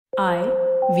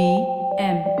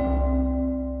IVM.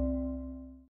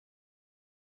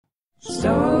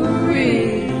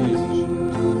 Stories,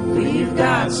 we've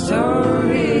got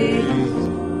stories.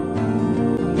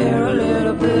 They're a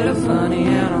little bit of funny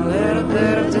and a little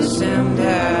bit of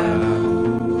December.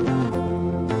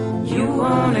 You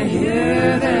wanna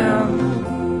hear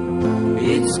them?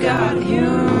 It's got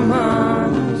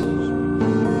humans.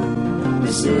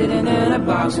 They're sitting in a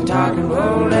box and talking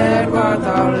roll at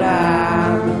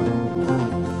Warthalab.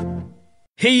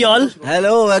 Hey y'all.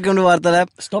 Hello, welcome to Vartalab.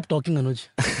 Stop talking, Anuj.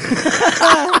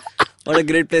 What a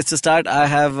great place to start. I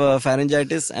have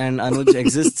pharyngitis and Anuj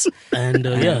exists. And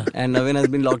yeah. And Navin has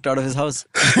been locked out of his house.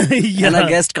 Yeah. And our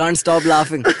guest can't stop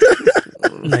laughing.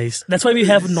 Nice. That's why we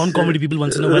have non-comedy people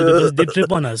once in a while, because they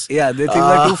trip on us. Yeah, they think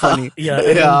we're too funny. Yeah,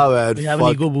 man. we have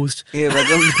an ego boost. Hey,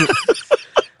 welcome.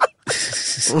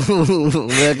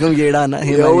 Welcome Yeda Anna.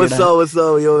 Hey, Yo, man, what's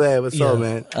Yeda. up, Yo, man, what's up,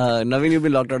 man? Navin, you've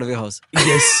been locked out of your house.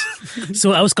 Yes.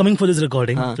 So I was coming for this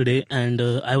recording today, and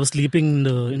I was sleeping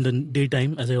in the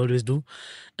daytime, as I always do.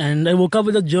 And I woke up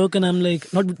with a jerk, and I'm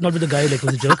like, not with the guy like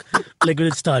was a jerk, like with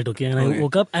it start, okay. And I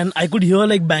woke up, and I could hear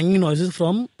like banging noises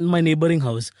from my neighboring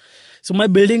house. So my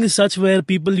building is such where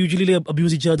people usually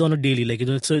abuse each other on a daily, like, you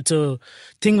know, it's a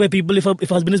thing where people, if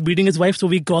husband is beating his wife, so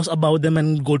we cross above them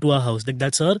and go to our house. Like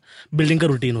that's our building ka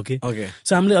routine, okay? Okay.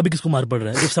 So I'm like, abhi kisko maar pad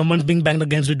raha hai? If someone's being banged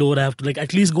against the door, I have to like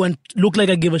at least go and look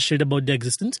like I give a shit about their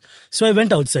existence. So I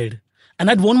went outside, and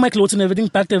I'd worn my clothes and everything,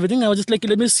 packed everything. I was just like,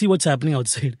 let me see what's happening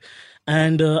outside.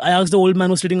 And I asked the old man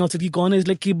who was sitting outside, ki kaun hai? He's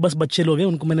like, ki bas bacche log hai,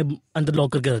 unko maine under lock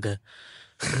karke rakha hai.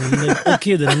 And I'm like,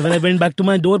 okay then. And when I went back to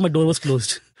my door was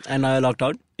closed. And now you're locked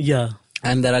out? Yeah.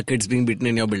 And there are kids being beaten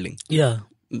in your building. Yeah.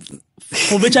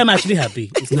 For which I'm actually happy.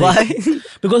 It's like, Why?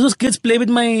 Because those kids play with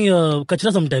my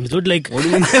kachra sometimes, dude. Like, What do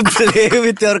you mean they play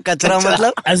with your kachra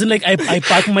matlab? as in like I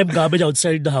park my garbage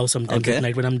outside the house sometimes Okay. at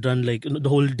night when I'm done, like, you know, the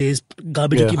whole day's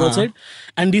garbage I keep outside.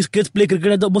 And these kids play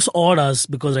cricket at the most odd hours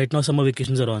because right now summer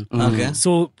vacations are on. Okay.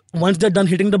 So once they're done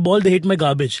hitting the ball, they hit my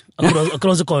garbage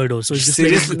across the corridor. So it's just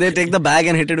Seriously, they take the bag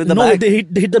and hit it with the no, bag? they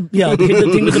hit the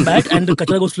thing with the bat, and the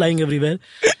kachra goes flying everywhere.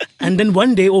 And then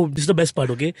one day, this is the best part,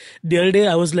 okay? The other day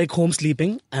I was like home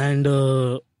sleeping, and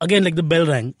again like the bell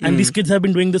rang, and these kids have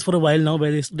been doing this for a while now,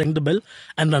 where they ring the bell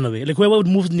and run away. Like whoever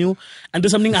moves new, and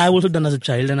there's something I've also done as a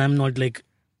child, and I'm not like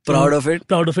Proud of it?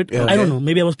 Proud of it. Yeah, I okay. don't know.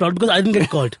 Maybe I was proud because I didn't get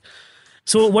caught.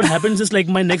 So what happens is like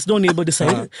my next door neighbor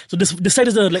decide. So this side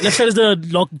is the left side is the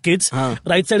locked kids.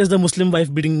 Right side is the Muslim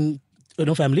wife beating, you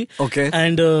know, family. Okay.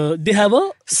 And they have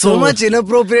a So much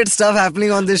inappropriate stuff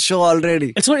happening on this show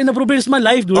already. It's not inappropriate. It's my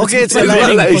life, dude. Okay, it's your my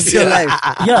life. wedding. It's your life.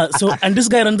 Yeah. So and this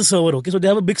guy runs the server. Okay. So they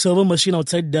have a big server machine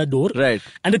outside their door. Right.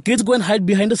 And the kids go and hide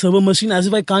behind the server machine as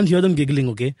if I can't hear them giggling.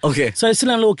 Okay. Okay. So I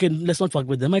still am like, okay, let's not fuck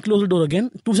with them. I close the door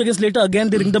again. 2 seconds later, again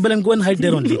they ring the bell and go and hide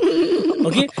there only.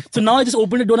 Okay. So now I just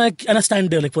open the door and I stand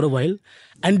there like for a while.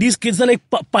 And these kids are like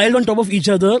piled on top of each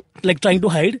other, like trying to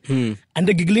hide. And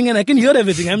they're giggling and I can hear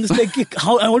everything. I'm just like,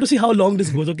 I want to see how long this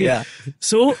goes. Okay. Yeah.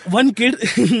 So one kid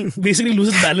basically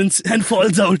loses balance and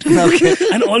falls out. Okay.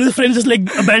 And all his friends just like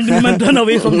abandon him and run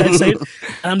away from that side.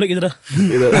 And I'm like, idhar.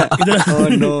 Oh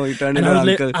no, you turned And into I an was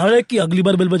like, uncle. कि अगली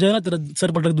बार bell बजाए ना तेरा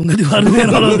sir पटक दूंगा दीवार में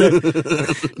and all of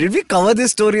that. Did we cover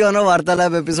this story on a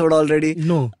Vartalab episode already?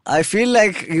 No. I feel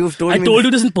like you've told me. I told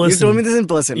you this in person. You told me this in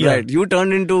person, Yeah. right? You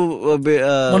turned into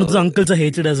One of those uncles I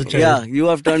hated as a child. yeah, you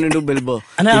have turned into Bilbo.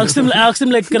 And I asked him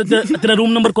like, तेरा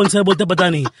room number कौन सा है? बोलते पता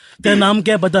नहीं. तेरा नाम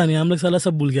क्या है? पता नहीं. हम लोग साला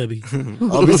सब भूल गया अभी.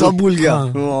 अभी सब भूल गया. हाँ.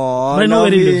 Oh, But I know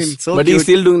where he Naveen, lives. so But cute. he's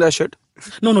still doing that shit?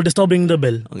 No, they stopped ringing the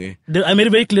bell. Okay. I made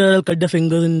it very clear I'll cut their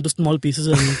fingers into small pieces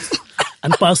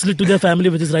and parcel it to their family,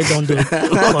 which is right down the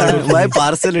corridor. Why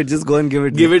parcel it? Just go and give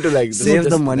it. Give it to like Save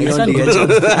the money on DHL.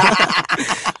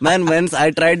 Man, once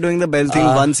I tried doing the bell thing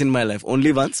once in my life,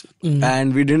 only once,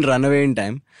 and we didn't run away in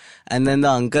time. And then the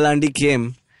uncle auntie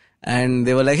came. And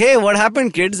they were like, hey, what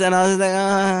happened, kids? And I was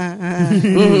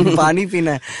like, pani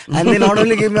peena hai. And they not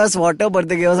only gave us water, but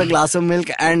they gave us a glass of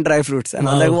milk and dry fruits. And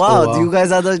I was like, wow, you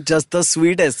guys are just the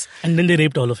sweetest. And then they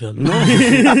raped all of y'all. No.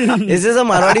 This is a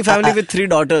Marwadi family with 3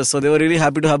 daughters. So they were really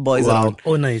happy to have boys around.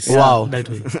 Oh, nice. Wow. That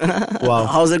way. Wow.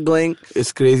 How's it going?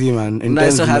 It's crazy, man. Intense,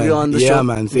 Nice to have man. you on the yeah, show. Yeah,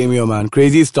 man. Same here, man.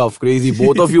 Crazy stuff. Crazy.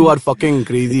 Both of you are fucking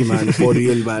crazy, man. For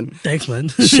real, man. Thanks, man.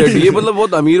 Shit. ये मतलब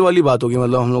बहुत अमीर वाली बात होगी.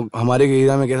 मतलब हम लोग हमारे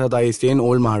एरिया में कैसा था, I stay in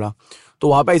old MHADA. तो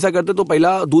वहां पे ऐसा करते तो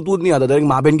पहला दूध नहीं आता था,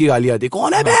 माँ बहन की गाली आती,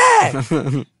 कौन है बे?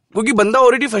 क्योंकि बंदा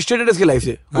ऑलरेडी फ्रस्ट्रेटेड है इसकी लाइफ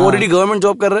से, वो ऑलरेडी गवर्नमेंट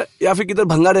जॉब कर रहा है या फिर किधर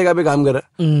भंगा जगह पे काम कर रहा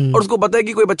है, और उसको पता है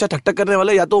कि कोई बच्चा ठक ठक करने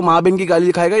वाला है, या तो माँ बहन की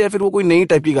गाली खाएगा या फिर वो कोई नई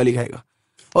टाइप की गाली खाएगा.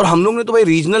 और हम लोग ने तो भाई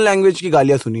रीजनल लैंग्वेज की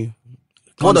गालियां सुनी है,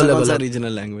 बहुत अलग अलग.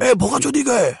 Regional language? ए भोगा चोदी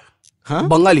का है,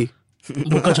 Bengali.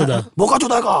 Boca Choda. Boca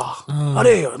Choda ka.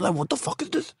 Arey, like what the fuck is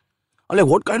this? I'm like,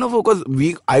 what kind of? Because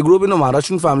I grew up in a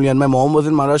Maharashtrian family, and my mom was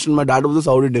in Maharashtra, and my dad was a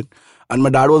South Indian, and my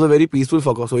dad was a very peaceful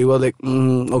fucker. So he was like,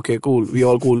 okay, cool, we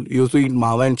all cool. He used to eat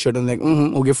mava and shit, and like,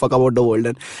 okay, fuck about the world.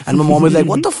 And my mom was like,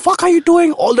 what the fuck are you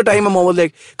doing all the time? My mom was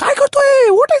like, Kai karto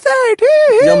hai? What is that?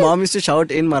 Hey. Your mom used to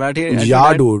shout in Marathi.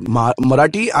 Yeah, dude,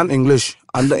 Marathi and English,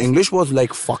 and the English was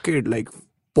like, fuck it, like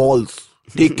balls,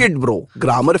 take it, bro,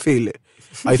 grammar fail hai.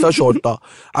 ऐसा short था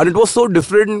and it was so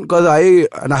different because I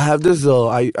have this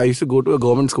I used to go to a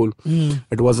government school.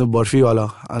 It was a barfi वाला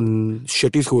and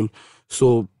shitty school.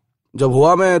 So जब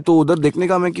हुआ मैं तो उधर देखने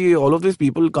का मैं कि all of these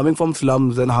people coming from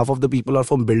slums and half of the people are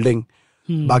from building.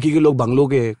 बाकी के लोग बंगलों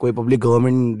के, कोई पब्लिक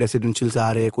गवर्नमेंट रेसिडेंशियल से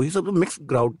आ रहे हैं, कोई सब मिक्स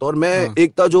क्राउड था और मैं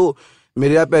एक था जो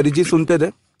मेरे यहाँ पे अरिजीत सुनते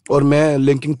थे और मैं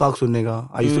लिंकिंग पार्क सुनने का.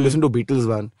 I used to listen to Beatles,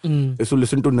 man. I used to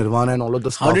listen to Nirvana and all of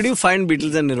the stuff. How did you find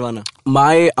Beatles and Nirvana?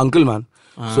 My uncle, man.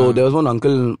 So there was one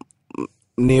uncle,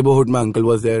 neighborhood my uncle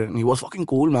was there and he was fucking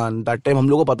cool, man. That time हम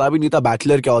लोगों को पता भी नहीं था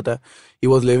bachelor क्या होता है. He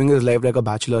was living his life like a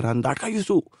bachelor and that guy used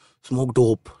to smoke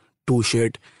dope, do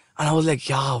shit. And I was like,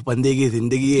 yeah, bande ki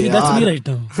zindagi hai. That's me right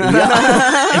now.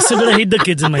 Except that I hate the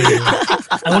kids in my area.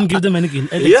 I won't give them any kid.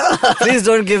 Yeah. Please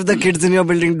don't give the kids in your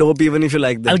building dope even if you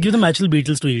like them. I'll give them actual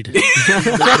Beatles to eat.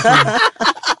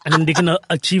 And then they can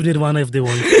achieve Nirvana if they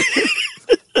want.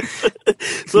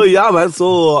 So yeah, man.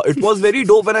 So it was very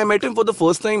dope when I met him for the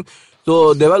first time.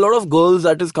 So there were a lot of girls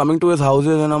that is coming to his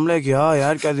houses and I'm like, yeah,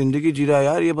 yaar, क्या जिंदगी जी रहा है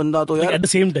यार ये बंदा तो यार. Like at the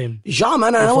same time. Yeah,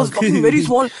 man. And I was fucking very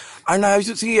small. And I used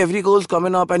to see every girl's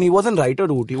coming up and he was a writer,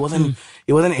 dude. He was an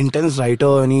intense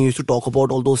writer and he used to talk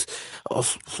about all those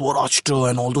Swarashtra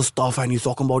and all those stuff and he's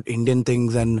talking about Indian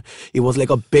things and he was like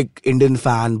a big Indian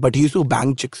fan, but he used to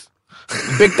bang chicks.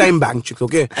 Big time bang chicks,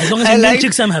 okay? As long as Indian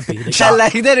chicks, I'm happy. Like, I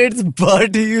like that it's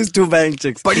but he used to bang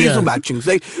chicks. But he used to bang chicks.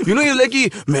 Like, you know, he's like,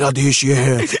 मेरा देश ये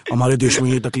है, हमारे देश में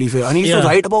ये तकलीफ है. And he used to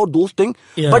write about those things.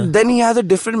 Yeah. But then he has a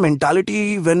different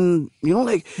mentality when, you know,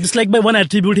 like... Just like by one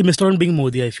attribute, he missed out on being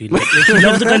Modi, I feel. Like he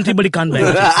loves the country, but he can't bang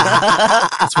chicks.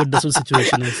 That's what the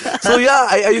situation is. So yeah,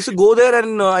 I used to go there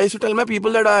and I used to tell my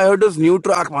people that I heard this new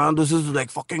track, man. This is like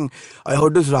fucking... I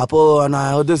heard this rapper and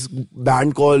I heard this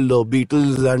band called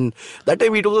Beatles and that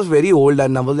time Beatles was very old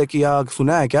and I was like, yeah,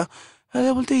 सुना है क्या?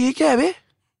 अरे बोलते ये क्या है बे?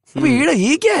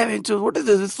 ये क्या है? What is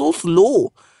this? It's so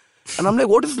slow. And I'm like,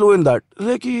 what is slow in that?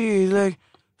 He's like,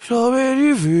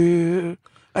 strawberry field.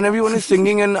 And everyone is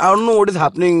singing and I don't know what is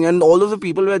happening. And all of the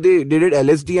people where they did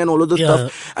LSD and all of the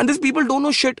stuff. And these people don't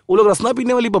know shit. वो लोग रसना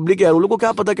पीने वाली public है. वो लोग को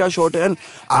क्या पता क्या short है. And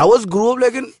I grew up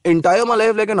like an entire my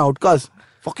life like an outcast.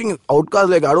 Fucking outcast,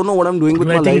 like I don't know what I'm doing with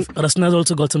my life. Rasna's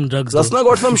also got some drugs. Rasna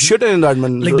got some shit in that,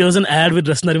 man. Like there was an ad with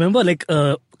Rasna, remember? Like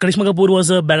Karishma Kapoor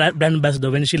was a brand ambassador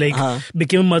when she like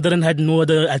became a mother and had no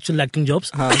other actual acting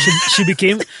jobs. She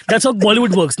became. That's how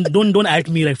Bollywood works. Don't act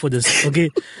me right for this, okay?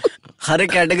 हर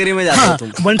एक category में जाते हो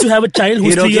तुम. Once you have a child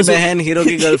who's 3 years old, hero की बहन, hero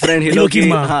की girlfriend, hero की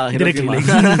माँ, directly.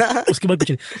 Like, उसके बाद कुछ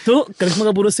नहीं. So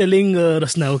Karishma Kapoor was selling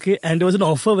Rasna, okay, and there was an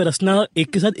offer where Rasna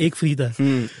एक के साथ एक free था.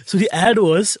 So the ad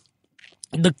was.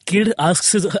 The kid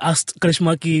asked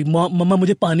Karishma ki, Mama,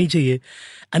 मुझे पानी चाहिए.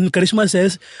 And Karishma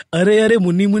says, अरे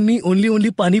मुन्नी,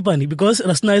 only पानी, because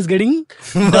Rasna is getting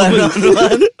double.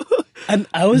 And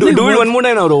I was like, do it one more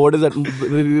time now, bro. What is that?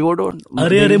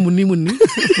 अरे Munni,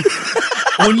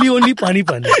 only पानी.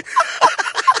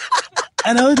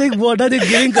 And I was like, what are they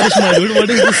giving Karishma, dude? What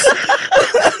is this?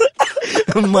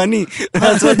 Money.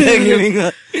 That's what they're giving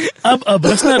her. Ab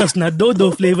Rasna,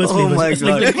 do flavors. Oh my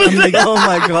god. I'm like, oh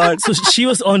my god. So she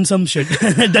was on some shit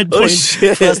at that point. Oh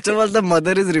shit. First of all, the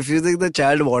mother is refusing the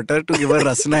child water to give her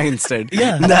Rasna instead.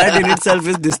 Yeah. That in itself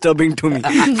is disturbing to me.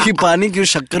 कि पानी क्यों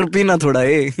शक्कर पीना थोड़ा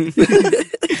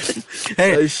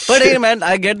Hey, but hey man,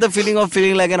 I get the feeling of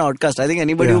feeling like an outcast. I think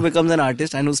anybody who becomes an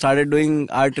artist and who started doing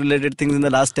art related things in the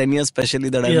last 10 years especially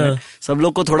that I met, सब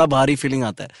लोग को थोड़ा भारी feeling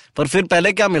आता है. पर फिर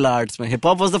पहले क्या मिला arts में? Hip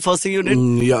hop was the first thing you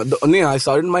did? I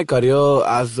started my career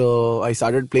as I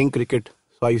started playing cricket.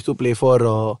 So I used to play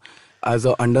for as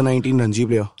a under 19 Ranji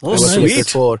player. Oh, sweet.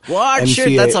 For what MCA.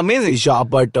 Shit, that's amazing. Yeah,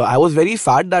 but I was very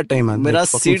fat that time, man. मेरा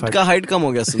seat का height कम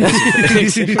हो गया सुन.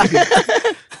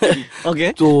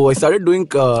 Okay. So I started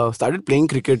playing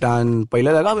cricket and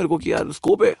पहले लगा मेरे को कि यार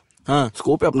scope है.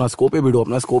 Scope है अपना scope है भिड़ो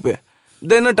अपना scope है.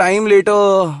 Then a time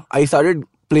later I started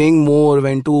playing more,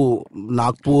 went to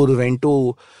Nagpur, went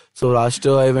to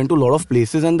Saurashtra, I went to a lot of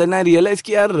places and then I realized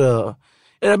कि यार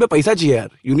अबे पैसा चाहिए यार.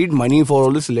 You need money for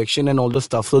all the selection and all the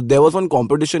stuff. So there was one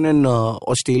competition in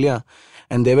Australia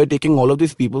and they were taking all of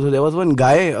these people. So there was one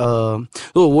guy.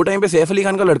 So वो time पे सैफ अली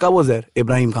खान का लड़का was there,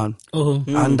 Ibrahim Khan.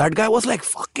 And that guy was like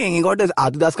fucking. He got his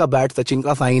Adidas का bat, Sachin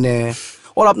का sign है.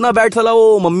 और अपना bat साला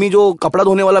वो मम्मी जो कपड़ा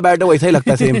धोने वाला बैट है वैसा ही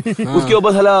लगता है सेम. उसके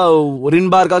ऊपर साला रिन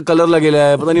बार का कलर लगेला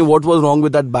है. पता नहीं what was wrong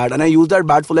with that bat. And I used that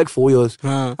bat for like 4 years.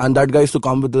 And that guy used to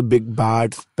come with the big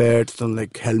bats, pets and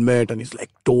like helmet and he's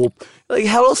like dope. Like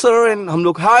hello sir and हम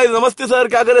लोग hi namaste sir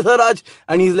क्या करे sir आज.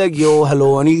 And he's like yo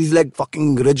hello and he's like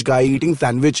fucking rich guy eating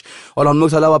sandwich. और हम लोग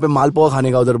साला वहाँ पे मालपुआ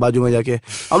खाने का उधर बाजू में जाके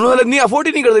हम लोग नहीं अफोर्ड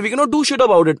ही नहीं करते. We cannot do shit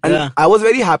about it. And I was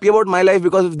very happy about my life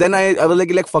because then I was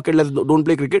like fuck it, let's don't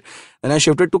play cricket. And I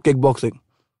shifted to kickboxing.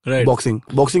 Right.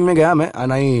 Boxing में गया मैं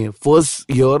and I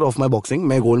first year of my boxing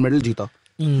मैं gold medal जीता.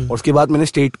 और उसके बाद मैंने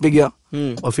state पे गया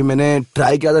और फिर मैंने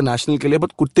ट्राई किया था नेशनल के लिए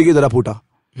बट कुत्ते की तरह फूटा.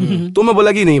 तो मैं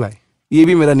बोला कि नहीं भाई ये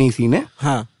भी मेरा नहीं सीन है.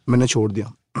 मैंने छोड़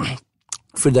दिया.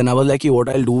 फिर then I was like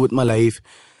what I'll do with my life.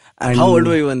 And how old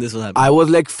were you when this was happening? I was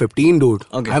like 15 dude.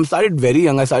 Okay. I started very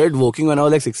young. I started working when I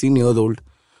was like 16 years old.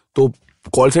 तो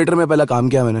call centre में पहला काम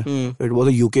किया मैंने. It was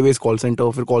a UK based call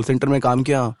centre. फिर call centre में काम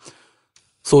किया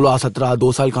 16-17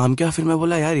 2 साल काम किया. फिर मैं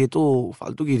बोला यार ये तो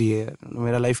फालतू की रही है.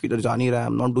 मेरा लाइफ किधर जा नहीं रहा है.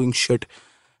 I am not doing shit.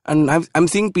 And I am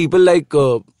seeing people like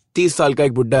 30 साल का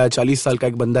एक बुड्ढा है 40 साल का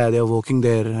एक बंदा है. They are working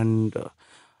there and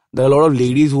there are lot of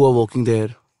ladies who are working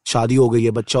there. शादी हो गई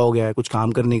है बच्चा हो गया है कुछ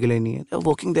काम करने के लिए नहीं है. They are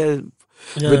working there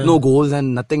with no goals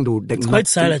and nothing dude. It's quite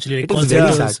sad actually. It is very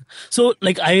sad. So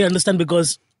like I understand because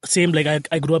same like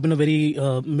I grew up in a very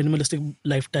minimalistic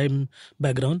lifetime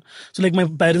background. So like my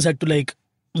parents had to like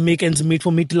make ends meet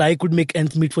for me till I could make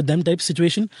ends meet for them type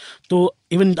situation. So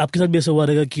even आपके साथ भी ऐसा हुआ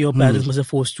रहेगा कि your parents must have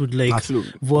forced you to like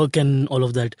Absolutely. work and all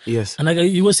of that. Yes. And like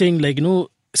you were saying like you know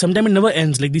sometimes it never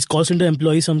ends. Like these call center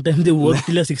employees sometimes they work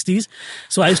till their 60s.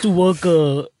 So I used to work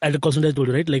at a call center I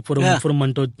told you right like for a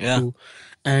month or two.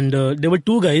 And there were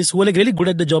two guys who were like really good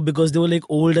at the job because they were like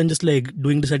old and just like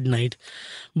doing this at night.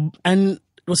 And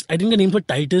it was I think the names were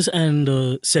Titus and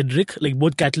Cedric, like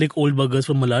both Catholic old buggers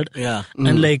from Malad.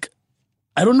 And like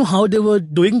I don't know how they were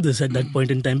doing this at that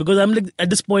point in time because I'm like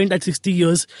at this point at 60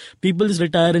 years people just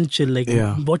retire and chill. Like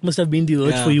what must have been the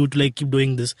urge for you to like keep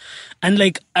doing this? And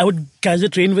like I would catch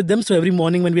the train with them. So every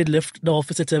morning when we had left the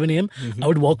office at 7 a.m. I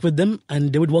would walk with them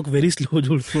and they would walk very slow. They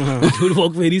would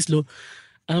walk very slow.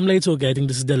 I'm like, it's okay. I think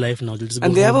this is their life now.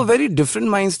 And they have a very different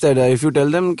mindset. If you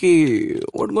tell them ki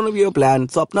what's going to be your plan,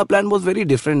 so apna plan was very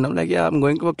different. I'm like, yeah, I'm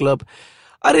going to a club.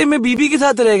 अरे मैं बीबी के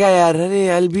साथ रहेगा यार. अरे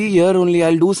I'll be here only.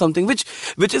 I'll do something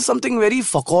which is something very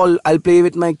fuck all. I'll play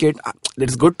with my kid.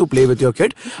 It's good to play with your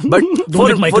kid, but don't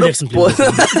let Michael Jackson play.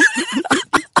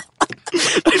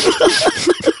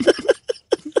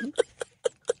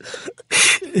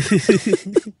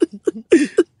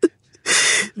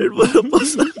 It was a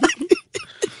person.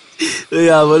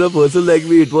 Yeah, for a person like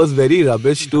me, it was very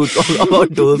rubbish to talk about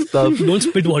those stuff. Don't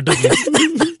spit water,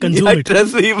 please. Consume it.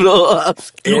 Trust me, bro.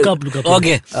 Look up.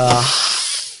 Okay.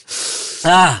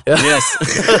 Yes.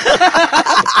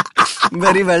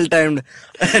 Very well timed.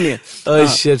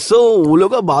 Shit. So वो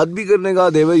लोग का बात भी करने का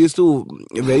they were used to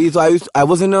very. So I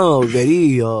was in a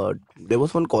very there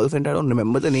was one call center. I don't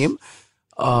remember the name.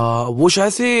 वो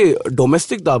शायद से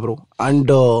domestic था bro and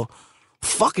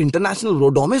fuck international bro.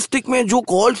 Domestic में जो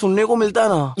call सुनने को मिलता है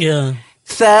ना.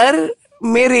 सर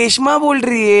मैं रेशमा बोल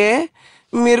रही है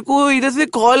मेरे को इधर से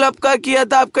कॉल आपका किया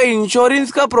था आपका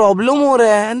इंश्योरेंस का प्रॉब्लम हो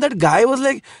रहा है. And that guy was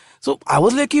like. So I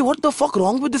was like, hey, what the fuck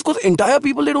wrong with this? Because entire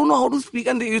people, they don't know how to speak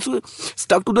and they used to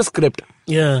stuck to the script.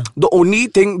 Yeah. The only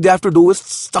thing they have to do is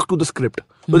stuck to the script.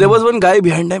 So there was one guy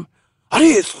behind him.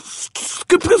 Arey,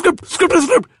 script.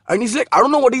 And he's like, I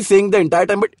don't know what he's saying the entire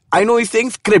time, but I know he's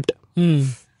saying script.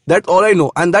 That's all I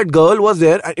know. And that girl was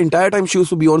there and entire time she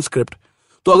used to be on script.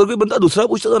 तो अगर कोई बंदा दूसरा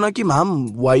पूछता था ना कि ma'am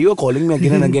why you are calling me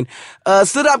again and again?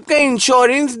 Sir आपका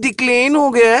इंश्योरेंस डिक्लेन हो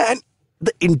गया है. And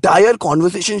the entire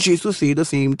conversation she used to say the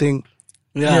same thing.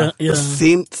 Yeah. The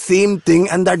same thing.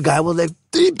 And that guy was like,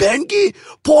 तेरी बहन की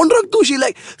phone रख तू. She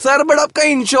like, sir, but आपका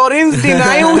insurance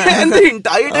deny हो गया. And the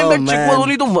entire time that chick was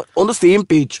only on the same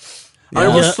page. And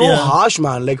it was so harsh,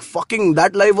 man. Like fucking,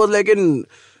 that life was like in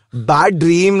bad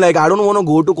dream. Like I don't want to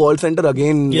go to call center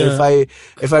again.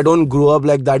 If I don't grow up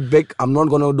like that big, I'm not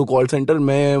gonna do call center.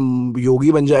 मैं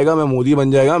योगी बन जाएगा, मैं मोदी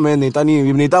बन जाएगा, मैं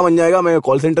नेता बन जाएगा, मैं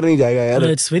call center नहीं जाएगा यार.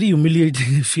 It's very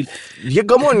humiliating. I feel. Yeah,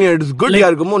 come on, yeah, it's good,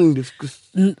 yaar. Come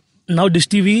on. Now Dish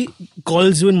TV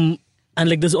calls you in, and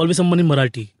like there's always someone in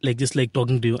Marathi, like just like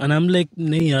talking to you, and I'm like,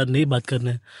 नहीं यार, नहीं बात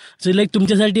करना है. So like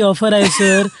तुमच्यासाठी offer आहे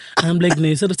sir. I'm like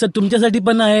नहीं sir तुमच्यासाठी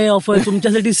पण आहे ऑफर.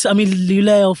 तुमच्यासाठी आम्ही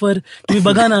लिहिलं आहे ऑफर. तुम्ही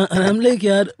बघा ना. And I'm like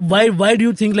यार, why do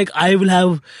you think like I will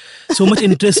have so much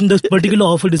interest in this particular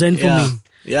offer designed for me?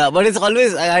 Yeah, but it's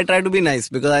always, I try to be nice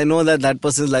because I know that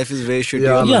person's life is very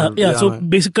shitty. Yeah. So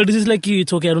basic courtesy is like,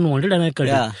 it's okay, I don't want it, and I cut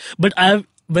it. But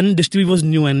when Dish TV was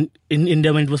new and in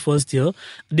India when it was first year,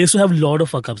 they used to have a lot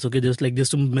of fuck ups. Okay, they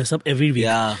used to mess up every week.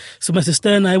 Yeah. So my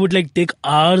sister and I would like take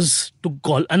hours to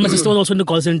call, and my sister was also in the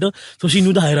call center, so she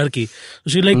knew the hierarchy.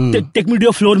 So she like take me to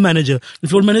your floor manager.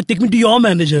 The floor manager take me to your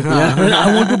manager. And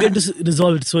I want to get this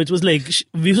resolved. So it was like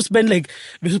we used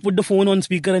to put the phone on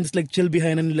speaker and just like chill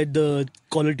behind and let the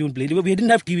caller tune play. We didn't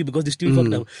have TV because this TV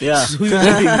fucked up. Yeah. So we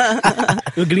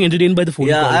were getting entertained by the phone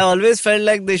Yeah, call. I always felt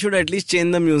like they should at least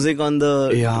change the music on the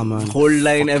man. hold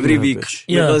line every week.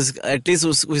 Yeah. Because at least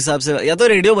उस हिसाब से या तो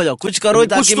radio बजाओ कुछ करो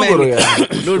ताकि मैं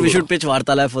dude we should pitch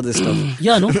वार्तालाप for this stuff.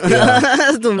 Yeah, no?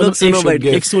 तुम लोग सुनो बैठ के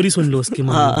एक स्टोरी सुन लो उसकी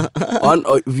माँ.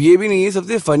 और ये भी नहीं है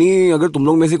सबसे फनी, अगर तुम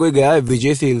लोग में से कोई गया है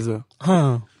विजय सेल्स में.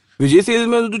 हाँ. विजय सेल्स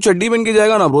में तू चड्डी पहन के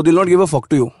जाएगा ना bro, they'll not give a fuck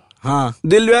to you. हाँ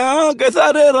दिल कैसा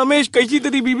रे रमेश, कैसी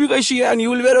तेरी बीबी कैसी है, and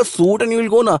you will where a suit and you will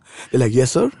go ना, like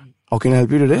yes sir, how can I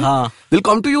help you today. दिल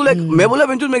कम टू यू लाइक, मैं बोला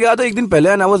बेंचूस में गया था एक दिन पहले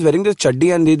and I was wearing this चड्डी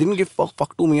and they didn't give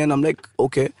fuck to me and I am like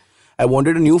okay, I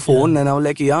wanted a new phone and I was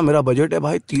like यार मेरा बजट है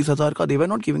भाई 30,000 का, दे were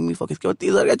not giving me fuck. इसके बाद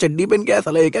 30,000 का चड्डी पहन के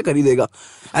साला ये क्या खरीदेगा.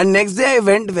 And next day I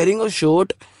went wearing a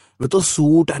shirt with a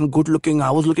suit and good looking. I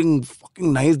was looking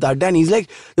fucking nice that day and he's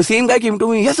like, the same guy came to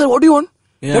me, yes sir, what do you want?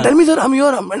 Yeah, tell me sir, I'm here.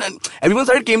 And everyone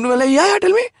started came to me like, yeah,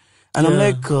 tell me. And I'm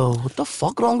like, what the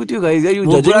fuck wrong with you guys? Yeah, you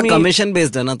वो judging पूरा me. Commission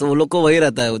based है ना, तो वो लोग को वही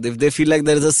रहता है. If they feel like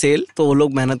there is a sale तो वो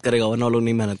लोग मेहनत करेगा, वरना वो लोग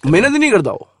नहीं मेहनत करेगा. मेहनत ही नहीं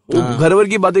करता वो घर वर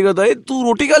की बातें करता है. तू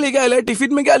रोटी क्या लेके आया,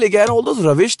 टिफिन में क्या लेके आया, all those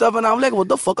rubbish stuff. And I'm like, what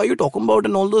the fuck are you talking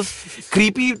about? And all those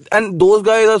creepy, and those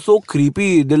guys are so creepy.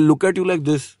 They'll look at you like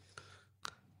this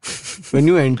when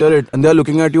you enter it, and they're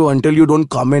looking at you until you don't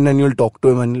come in and you'll talk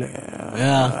to him and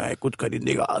like, कुछ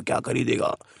खरीदेगा, क्या खरीदेगा,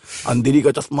 अंधेरी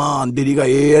का चश्मा, अंधेरी का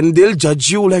ये, and they'll judge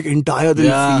you like entire,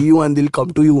 they'll see you and they'll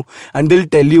come to you and they'll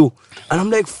tell you, and I'm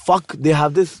like fuck, they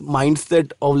have this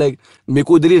mindset of like मेरे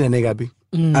को इधर ही रहने का भी.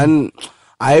 And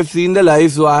I have seen the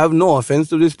life, so I have no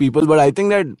offense to these people, but I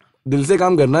think that दिल से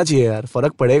काम करना चाहिए यार,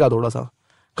 फर्क पड़ेगा थोड़ा सा.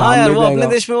 हाँ यार, वो अपने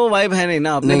देश में वो वाइब है नहीं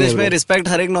ना, अपने देश में रिस्पेक्ट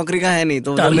हर एक नौकरी का है नहीं,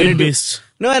 तो target based.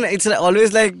 No, and it's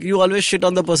always like you always shit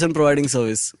on the person providing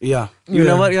service. Yeah. You're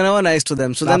never nice to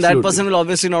them. So then that person will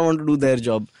obviously not want to do their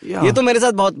job. Yeah. ये तो मेरे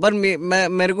साथ बहुत, पर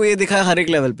मेरे को ये दिखा है हर एक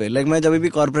लेवल पे. Like मैं जब भी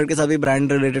कॉर्पोरेट के साथ भी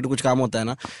ब्रांड रिलेटेड कुछ काम होता है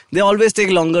ना, they always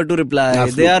take longer to reply.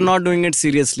 Absolutely. They are not doing it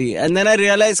seriously. And then I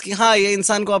realize कि हाँ, ये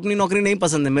इंसान को अपनी नौकरी नहीं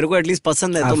पसंद है, मेरे को एटलीस्ट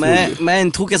पसंद है, तो मैं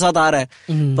इंथू के साथ आ रहा है.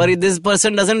 पर this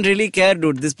person doesn't really care,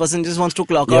 dude. This person just wants to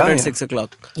clock out at 6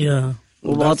 o'clock. Yeah.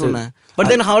 वो बहुत होना है. But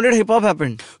then how did hip hop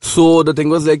happen? So the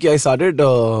thing was like I started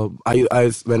I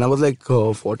when I was like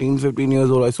 14 15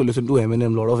 years old, I used to listen to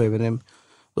Eminem, lot of Eminem,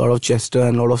 lot of Chester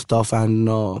and lot of stuff.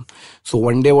 And so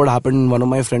one day what happened, one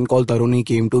of my friend called Taruni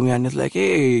came to me and it's like,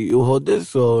 hey, you heard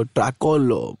this track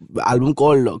called album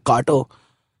called Carter?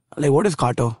 I'm like, what is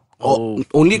Carter?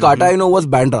 Only Carter I know was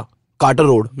Bandra, quarter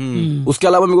road. उसके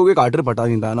अलावा मेरे को कोई quarter पता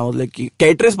नहीं था. ना like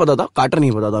कैटरेस पता था, कार्टर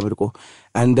नहीं पता था मेरे को.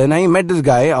 And then I met this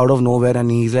guy out of nowhere and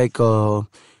he is like,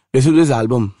 this is this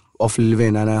album of Lil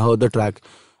Wayne and I heard the track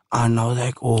and I was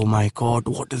like, oh my God,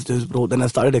 what is this bro. Then I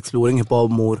started exploring hip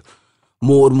hop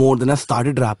more. Then I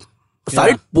started rap.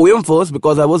 Started poem first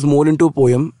because I was more into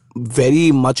poem, very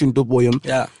much into poem.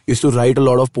 Used to write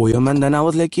a lot of poem. And then I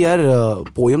was like, यार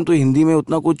poem तो हिंदी में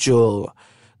उतना कुछ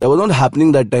that was not happening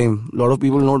that time. A lot of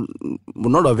people were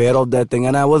not aware of that thing,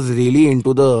 and I was really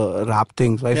into the rap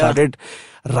thing. So I started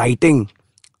writing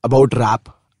about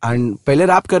rap. And पहले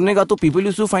rap करने का तो people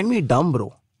used to find me dumb, bro.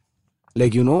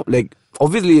 Like, you know, like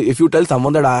obviously if you tell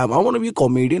someone that I want to be a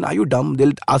comedian, are you dumb?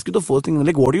 They'll ask you the first thing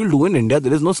like, what do you do in India?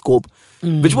 There is no scope,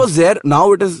 which was there. Now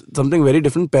it is something very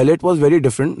different. पहले it was very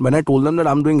different. When I told them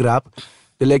that I'm doing rap,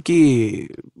 they're like कि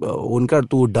Onkar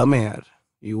तू dumb है यार.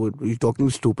 You're talking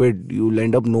stupid. You'll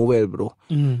end up nowhere, bro.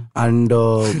 And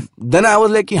then I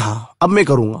was like, हाँ, अब मैं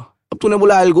करूँगा. अब तूने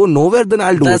बोला I'll go nowhere, then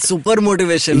I'll do That's it. super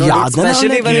motivation. No? Yeah, especially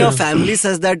like, when your family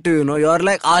says that to you, know, you're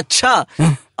like,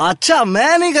 अच्छा,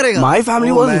 मैं नहीं करेगा. My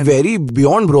family was very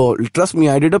beyond, bro. Trust me,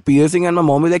 I did a piercing and my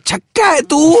mom was like, छक्का है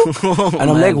तू? And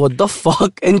I'm like, what the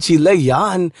fuck? And she's like,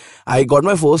 yeah. And I got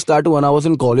my first tattoo when I was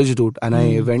in college, dude. And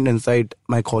I went inside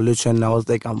my college and I was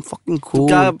like, I'm fucking cool.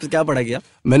 क्या पढ़ा किया?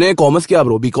 मैंने commerce किया,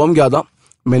 bro. BCom किया था.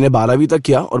 मैंने 12वीं तक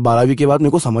किया और 12वीं के बाद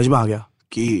मेरे को समझ में आ गया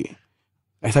कि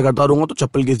ऐसा करता रहूंगा तो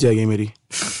चप्पल घिस जाएगी मेरी.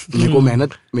 मेरे को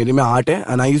मेहनत, मेरे में आर्ट है.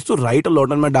 And I used to write a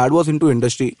lot and my dad was into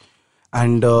industry.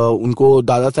 And उनको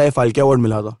दादा साहेब फाल्के अवार्ड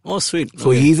मिला था. Oh, sweet.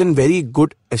 So he is in very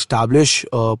good established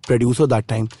producer that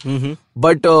time.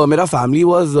 But मेरा family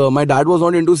was, my dad was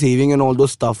not into saving and all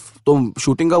those stuff. तो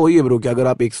shooting का वही है bro कि अगर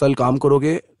आप 1 साल काम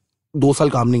करोगे 2 साल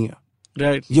काम नहीं है.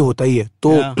 Right. ये होता ही है. तो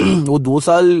वो 2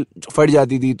 साल फट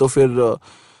जाती थी. तो फिर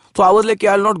So I was like,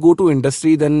 yeah, I'll not go to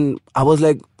industry. Then I was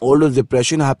like, all this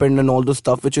depression happened and all the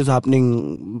stuff which is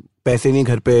happening. Paise nahi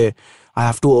ghar pe. I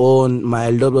have to earn. My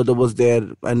elder brother was there,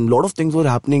 and a lot of things were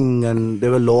happening, and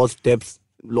there were laws, debts,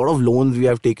 a lot of loans we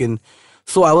have taken.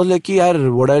 So I was like,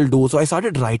 yaar, what I'll do? So I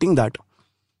started writing that.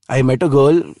 I met a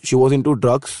girl. She was into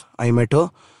drugs. I met her.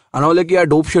 And I was like, yeah,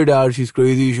 dope shit, yaar. She's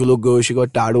crazy. She look good. She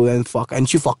got tattoos and fuck. And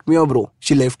she fucked me up, bro.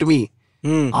 She left me.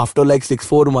 After like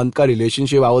 6-4 month का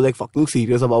relationship, I was like fucking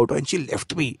serious about her. And she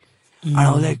left me. And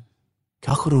I was like,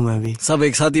 क्या करूँ मैं अभी? सब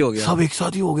एक साथ ही हो गया. सब एक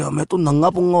साथ ही हो गया. मैं तो नंगा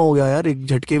पुंगा हो गया यार एक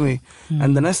झटके में.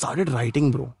 And then I started writing,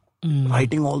 bro.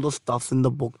 Writing all those stuffs in the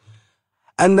book.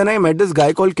 And then I met this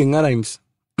guy called Kinga Rhymes.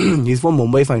 He's from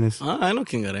Mumbai Finest. I know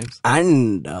Kinga Rhymes.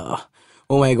 And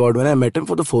oh my god, when I met him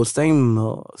for the first time,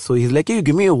 so he's like, hey, you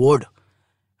give me a word.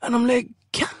 And I'm like,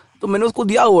 क्या? तो मैंने उसको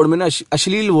दिया word. मैंने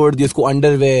अश्लील word दिया उसको,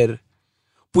 underwear.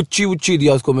 पुच्ची उच्ची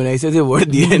दिया उसको मैंने, ऐसे ऐसे word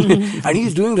दिए. And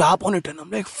he's doing rap on it. And I'm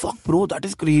like, fuck bro, that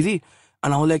is crazy.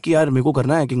 And I was like, यार मेरे को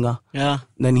करना है Kinga. Yeah.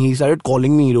 Then he started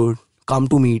calling me, dude. Come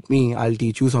to meet me. I'll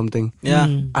teach you something. Yeah.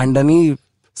 And then he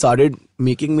started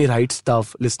making me write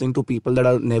stuff, listening to people that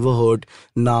I've never heard.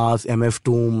 Nas, MF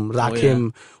Doom,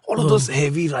 Rakim, all of those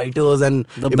heavy writers and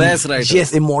the best writers.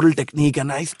 Yes, Immortal Technique.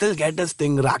 And I still get this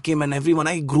thing, Rakim and everyone.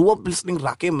 I grew up listening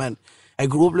Rakim, man. I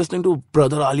grew up listening to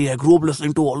Brother Ali. I grew up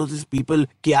listening to all of these people,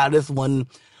 KRS-One,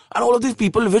 and all of these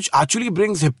people which actually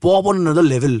brings hip hop on another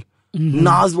level.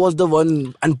 Nas was the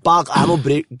one, and Park. I'm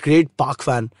a great Park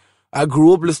fan. I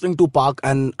grew up listening to Park,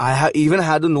 and I even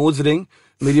had a nose ring.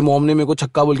 मेरी mom ने मेरे को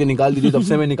छक्का बोल के निकाल दी थी, तब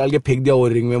से मैं निकाल के फेंक दिया वो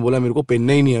रिंग में, बोला मेरे को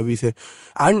पहनना ही नहीं अभी से.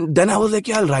 And then I was like,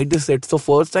 yeah, I'll write this set. So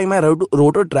first time I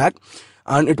wrote a track,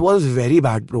 and it was very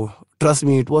bad, bro. Trust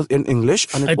me, it was in English.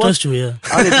 And I trust you, yeah.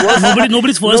 And it was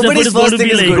nobody's first effort is going to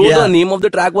be like, bro, the name of the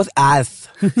track was Ass.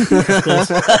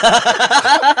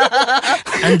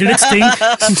 And did it stink?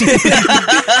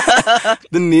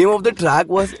 The name of the track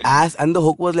was Ass, and the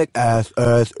hook was like ass,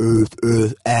 ass,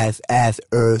 ass, ass, ass,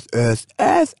 ass, ass,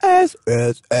 ass, ass,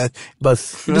 ass, ass.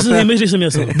 Bas. This is Image Resum,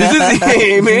 yes, sir. This is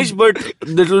Himesh, but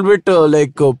little bit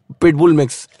like Pitbull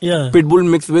mix. Yeah. Pitbull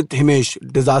mix with Himesh.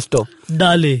 Disaster.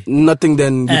 Dale. Nothing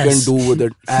then you Ass. can do with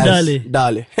it.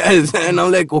 Dale. And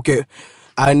I'm like, okay.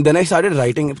 And then I started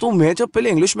writing. So मैं जब पहले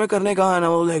English में करने का, and I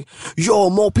was like, yo,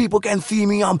 more people can see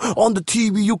me. I'm on the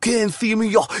TV. You can't see me.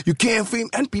 Yo, you can't see me.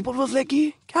 And people was like,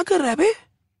 ये क्या कर रहा है बे?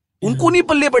 उनको नहीं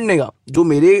पल्ले पड़ने का. जो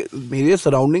मेरे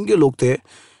सराउंडिंग के लोग थे,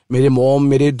 मेरे मॉम,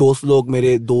 मेरे दोस्त लोग,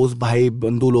 मेरे दोस्त भाई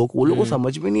बंधु लोग, वो लोगों को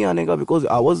समझ में नहीं आने का, because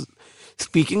I was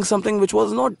speaking something which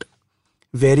was not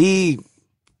very,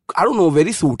 I don't know,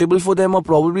 very suitable for them, or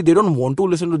probably they don't want to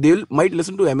listen to. They might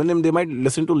listen to Eminem, they might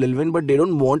listen to Lil Wayne, but they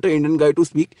don't want an Indian guy to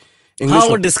speak English. हाँ,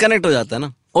 वो disconnect हो जाता है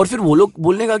ना. और फिर वो लोग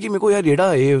बोलने का कि मेरे को यार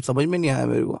येड़ा ये समझ में नहीं आया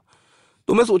मेरे को.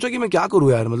 तो मैं सोचा कि मैं क्या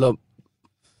करूँ यार, मतलब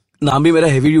नाम भी मेरा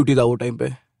हेवी ड्यूटी था वो टाइम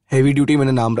पे. हेवी ड्यूटी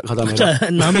मैंने नाम रखा था मेरा.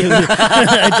 नाम ही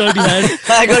I thought you had.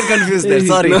 I got confused there.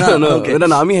 Sorry. No, okay. मेरा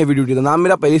नाम ही हेवी ड्यूटी था. नाम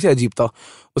मेरा पहले से अजीब था.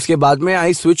 उसके बाद में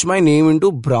I switched my name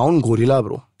into Brown Gorilla,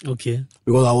 bro. Okay.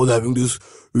 Because I was having this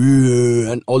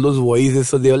and all those voices,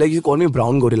 so they were like, you call me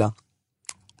Brown Gorilla.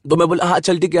 तो मैं बोला हाँ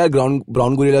चल ठीक है यार,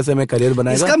 ब्राउन गोरिल्ला से मैं करियर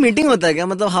बनाएगा. इसका मीटिंग होता है क्या,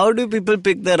 मतलब how do people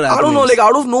pick their rap? I don't know, like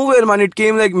out of nowhere man, it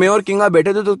came like मैं और किंगा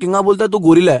बैठे थे, तो किंगा बोलता है तो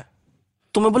गोरिल्ला है.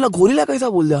 तो मैं बोला गोरिल्ला कैसा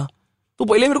बोल दिया. तो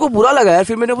पहले मेरे को बुरा लगा यार,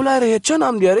 फिर मैंने बोला अरे अच्छा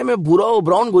नाम दिया, अरे मैं बुरा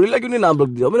ब्राउन गोरिल्ला क्यों नहीं नाम रख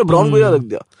दिया, मैंने ब्राउन गोरिल्ला रख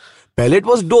दिया. पहले it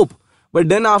was dope, but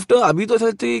then after अभी तो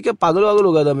ऐसा थी कि पागल वागल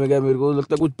हो गया था मैं, क्या मेरे को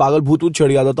लगता है कुछ पागल भूत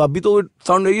चढ़ गया था, तो अभी तो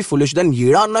sound very foolish. Then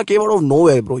Yeda Anna came out of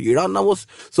nowhere, bro. Yeda Anna was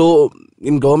so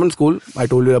in government school, I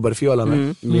told you Barfi वाला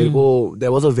में, मेरे को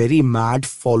there was a very mad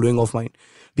following of mine.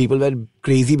 People were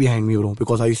crazy behind me, bro,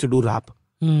 because I used to do rap.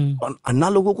 और अन्ना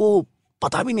लोगों को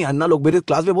पता भी नहीं, अन्ना लोग मेरे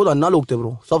क्लास में बहुत अन्ना लोग थे,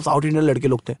 ब्रो, सब साउथ इंडियन लड़के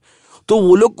लोग थे. तो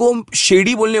वो लोग को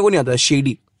शेडी बोलने को नहीं आता,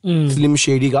 शेडी, स्लिम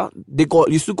शेडी का they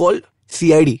used to call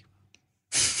CID.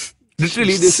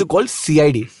 Literally, they used to call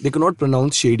CID. They could not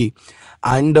pronounce shady.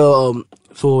 And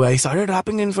so I started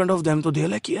rapping in front of them. So they were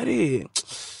like, अरे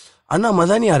अन्ना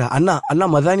मजा नहीं आ रहा, अन्ना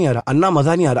मजा नहीं आ रहा, अन्ना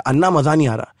मजा नहीं आ रहा, अन्ना मजा नहीं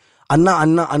आ रहा,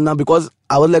 अन्ना, because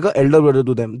I was like an elder brother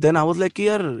to them. Then I was like,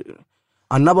 यार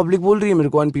अन्ना public बोल रही है मेरे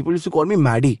को, and people used to call me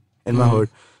Maddie in my hood.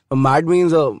 Mad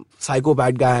means a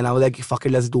psychopath guy, and I was like, fuck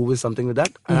it, let's do something with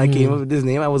that. And I came up with this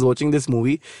name. I was watching this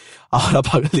movie, Aara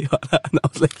Pagal Deewana, and I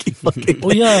was like, fucking.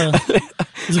 Oh yeah.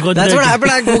 That's what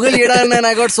happened. I googled Yeda Anna and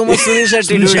I got so much Sunil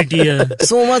Shetty. Sunil Shetty, yeah.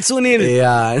 So much Sunil.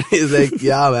 Yeah, and he's like,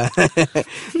 yeah, man.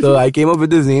 So I came up with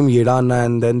this name Yeda Anna,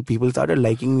 and then people started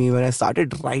liking me when I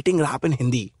started writing rap in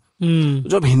Hindi.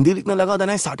 So जब हिंदी लिखने लगा, then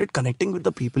I started connecting with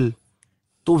the people.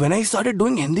 तो when I started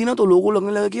doing Hindi ना, तो लोगों को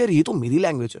लगने लगा कि यार ये तो मेरी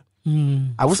लैंग्वेज है.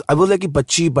 I was like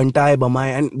Bachchi, Bantai, Bamai,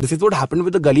 and this is what happened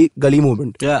with the gully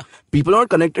movement. Yeah. People are not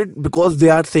connected because they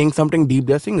are saying something deep.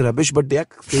 They are saying rubbish, but they are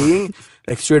saying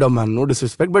like straight up, man. No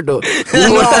disrespect, but No,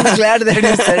 I'm glad that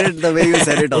you said it the way you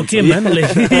said it. Also. Okay, man.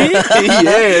 Like,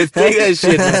 yeah, take that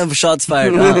shit. Man. Shots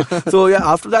fired. So yeah,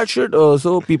 after that shit,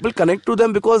 so people connect to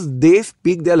them because they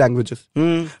speak their languages.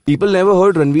 People never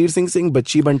heard Ranveer Singh sing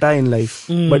Bachchi Bantai in life,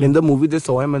 but in the movie they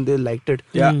saw him and they liked it.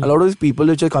 Yeah. A lot of these people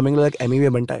which are coming like Emi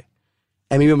Bantai,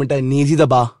 Neezy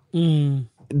Daba,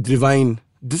 Divine.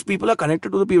 These people are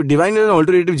connected to the people. Divine is an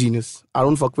alternative genius. I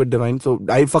don't fuck with Divine, so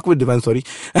I fuck with Divine, sorry.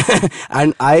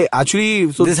 And I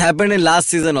actually... So this happened in last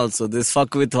season also, this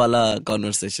fuck with wala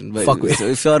conversation. But fuck with. So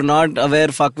if you're not aware,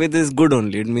 fuck with is good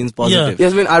only. It means positive.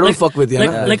 Yes, I mean, I don't fuck with,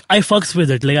 like I fucks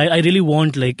with it. Like I really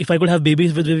want, like, if I could have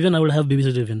babies with Vivian, I would have babies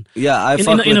with Vivian. Yeah, I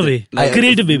fuck with in a it. way. Like,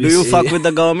 Creative babies. Do you fuck with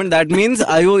the government? That means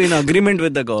are you in agreement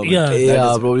with the government? Yeah.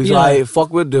 Yeah, probably. So Yeah. I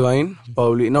fuck with Divine,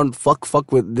 probably. Not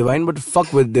fuck with Divine, but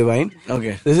fuck with Divine.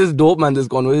 Okay. This is dope, man. This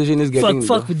conversation is getting...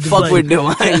 Fuck with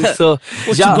Divine. So,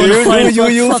 What yeah. you gonna find?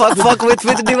 You fuck with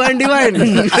divine. Arey,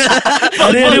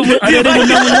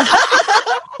 munna.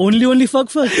 Only fuck.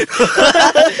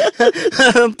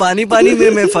 Pani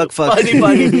mein fuck. Funny,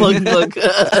 fuck.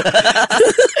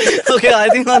 Okay, I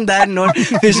think on that note,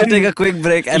 we should take a quick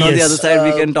break, and on the Yes. other side,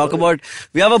 we can talk about.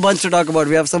 We have a bunch to talk about.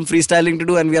 We have some freestyling to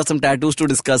do, and we have some tattoos to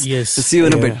discuss. Yes. So see you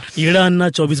in a bit. Yeda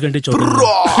Anna 24 घंटे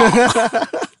 24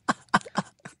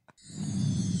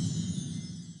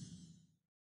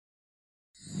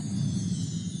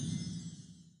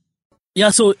 Yeah,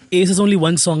 so Ace is only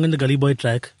one song in the Gully Boy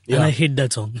track, and I hate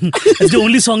that song. It's the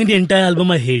only song in the entire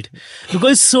album I hate.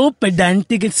 Because it's so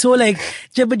pedantic, it's so like,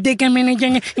 like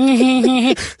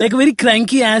a very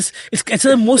cranky ass. It's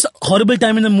the most horrible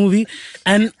time in the movie,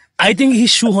 and I think he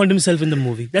shoehorned himself in the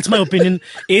movie. That's my opinion.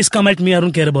 Ace, come at me, I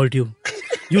don't care about you.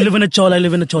 You live in a chawl, I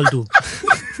live in a chawl too.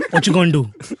 What you gonna do?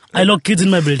 I lock kids in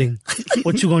my building.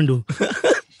 What you gonna do?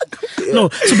 No,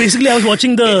 so basically I was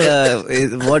watching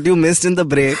the... what you missed in the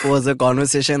break was a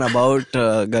conversation about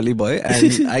Gully Boy,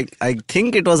 and I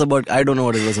think it was about, I don't know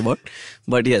what it was about,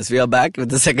 but yes, we are back with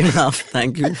the second half.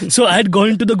 Thank you. So I had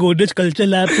gone to the Godrej Culture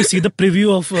Lab to see the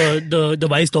preview of the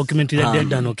Vice documentary that they had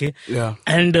done, okay? Yeah.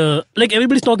 And like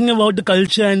everybody's talking about the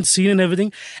culture and scene and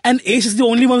everything, and Ace is the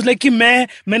only one who's like कि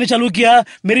मैंने चालू किया,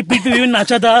 मेरी पीठ पे woven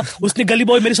नाचा था, उसने Gully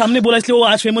Boy मेरे सामने बोला इसलिए वो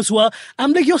आज famous हुआ.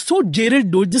 I'm like, you're so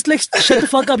jaded, dude. Just like shut the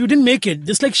fuck up. You didn't make it.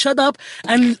 Just like shut up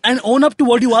and own up to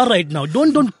what you are right now.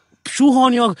 Don't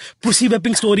shoehorn your pussy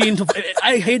whipping story into...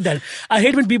 I hate that. I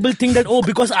hate when people think that, oh,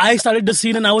 because I started the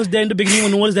scene and I was there in the beginning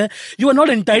when no one was there. You are not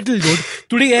entitled, dude.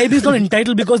 Today AIB is not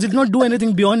entitled because they did not do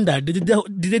anything beyond that. They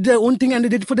did their own thing and they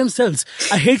did it for themselves.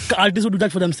 I hate artists who do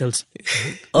that for themselves.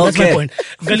 That's my point.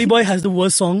 Gully Boy has the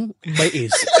worst song by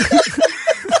Ace.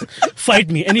 Fight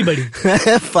me, anybody.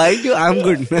 Fight you? I'm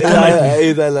good.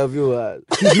 Ace, I love you, man.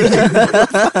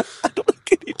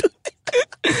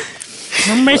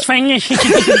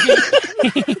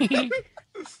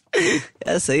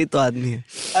 यार सही तो आदमी है.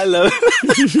 I love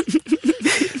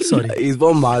Sorry. He's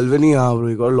from Malvani, bro.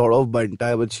 He got a lot of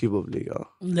Bantai, but cheap public.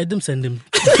 Let them send him.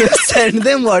 Send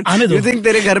them what? आने दो. You think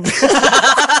तेरे घर पे?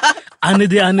 आने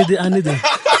दे.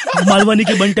 मालवानी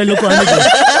के बंटे लोग को आने दे.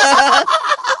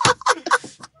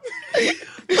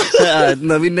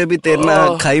 नवीन ने भी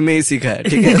तैरना खाई में ही सीखा है,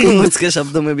 ठीक है? उसके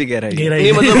शब्दों में भी गहराई.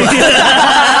 गहराई.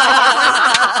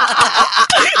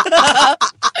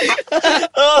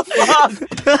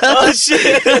 Oh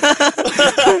shit.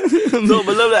 So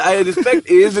मतलब I respect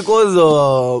Ace because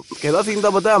कैसा सीन था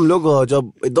पता है, हम लोग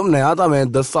जब एकदम नया था, मैं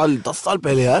 10 साल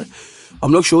पहले यार,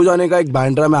 हम लोग शो जाने का एक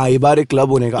बैंड रहा, मैं आई बार एक क्लब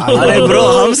होने का. अरे ब्रो,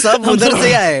 हम सब उधर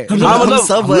से आए. हाँ मतलब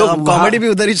सब कॉमेडी भी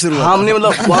उधर ही शुरू हुआ. हमने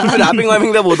मतलब वहाँ पे रैपिंग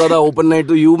वैपिंग सब होता था, ओपन नाइट,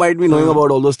 तो you might be knowing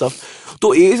about all those stuff.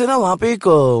 तो एस है ना वहाँ पे एक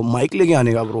माइक लेके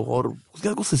आने का ब्रो, और उसके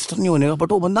बाद कोई सिस्टम नहीं होने का,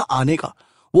 बट वो बंदा आने का,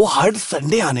 वो हर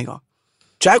संडे आने का,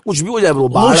 चाहे कुछ भी हो जाए ब्रो,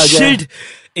 बाहर आ जाए.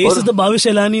 Ace is the Bhavish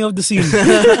Elani of the scene.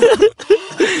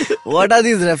 What are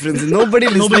these references? Nobody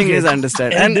listening is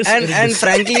understand. And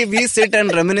frankly, we sit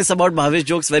and reminisce about Bhavish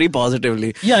jokes very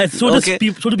positively. Yeah, so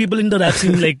do people in the rap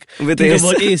scene, like with think Ace.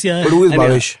 about Ace, yeah. But who is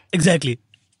Bhavish? Exactly.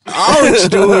 Ouch,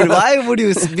 dude! Why would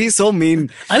you be so mean?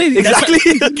 Exactly.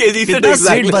 कितना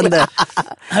sweet बंदा है.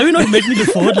 Have you not met me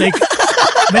before? Like,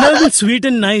 when I've been sweet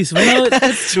and nice.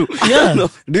 That's true. Yeah. No.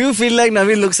 Do you feel like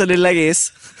Naveen looks a little like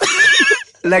Ace?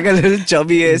 Like a little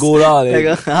chubby Ace. गोरा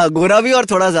है. हाँ, गोरा भी और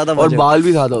थोड़ा ज्यादा. और बाल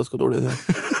भी ज्यादा उसको थोड़े से.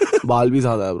 बाल भी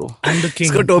ज्यादा है ब्रो. I'm the king.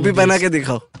 इसको टोपी पहना के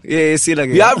दिखाओ. ये एसी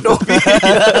लगे. We have टोपी.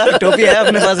 टोपी है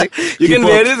अपने पास एक. You can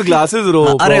wear his glasses, bro.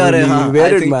 अरे हाँ.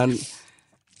 Wear it, man.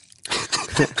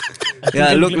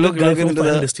 Yeah, look guy from into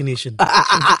Final the... Destination.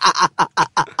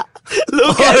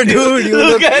 Look at dude, you.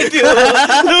 Look at you.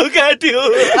 Look at you.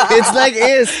 It's like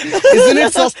Ace. Isn't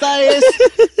it Sasta Ace?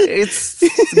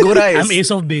 It's Gora Ace. I'm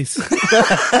Ace of Base.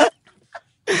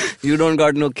 You don't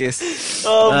got no case.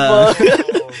 Oh, fuck.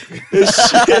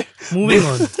 Moving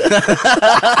on.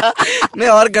 नहीं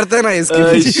और करते हैं ना इसकी.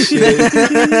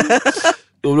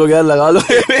 तुम लोग यार लगा लो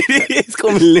इसको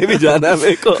मिलने भी जाना है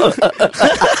मेरे को.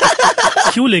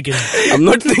 क्यों लेकिन? I'm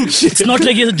not thinking shit. It's not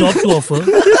like he has a job to offer.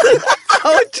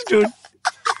 Ouch, dude.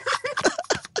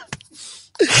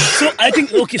 So I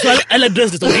think, okay, so I'll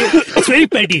address this, okay? It's very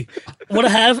petty. What I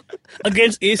have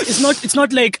against Ace, it's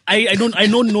not like I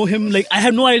don't know him, like I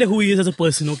have no idea who he is as a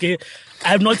person, okay? I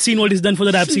have not seen what he's done for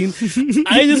the rap scene.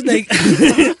 I just like,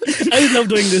 I just love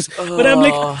doing this. But I'm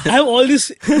like, I have all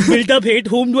this built up hate.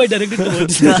 Whom do I direct it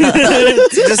towards?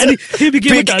 And he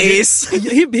became a target. Ace.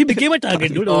 He became a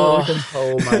target, dude. Oh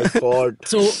my god.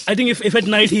 So I think if at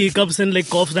night he hiccups and like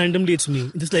coughs randomly, it's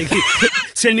me. Just like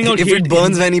sending out If hate. it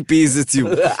burns when he pees, it's you.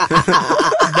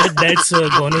 That's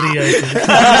gonorrhea, I think.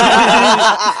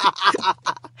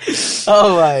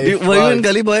 Oh my Were you in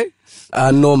Gully Boy?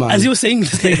 No, man. As you were saying,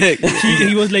 just like,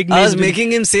 he was like... I was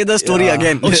making him say the story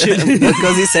again. Oh, shit.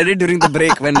 Because he said it during the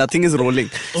break when nothing is rolling.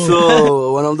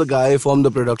 So one of the guy from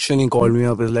the production, he called me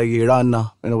up. He's like, Yeda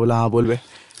Anna. मैंने बोला हाँ बोल बे.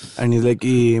 And he's like,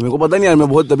 मेरे को पता नहीं यार, मैं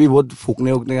बहुत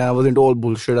फूकने उकने. I was into all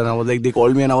bullshit and I was like, they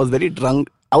called me and I was very drunk.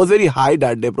 I was very high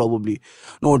that day probably.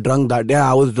 No, drunk that day.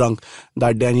 I was drunk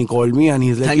that day and he called me and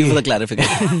he's like... Thank you for the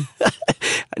clarification.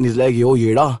 And he's like, yo,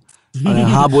 Yeda.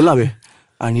 हाँ बोलना बे.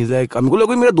 And he's like, हमको लगा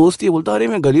कोई मेरा दोस्त ही है. बोलता अरे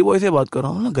मैं गली बॉय से बात कर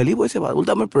रहा हूँ ना. गली बॉय से बात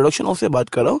बोलता मैं प्रोडक्शन हाउस से बात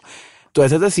कर रहा हूँ. तो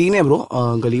ऐसा सीन है ब्रो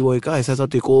गली बॉय का. ऐसा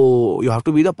तेको you have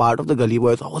to be the part of the gali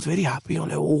boy. So I was very happy. I'm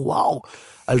like, oh wow,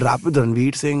 I'll rap with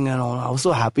Ranveer Singh and all. I was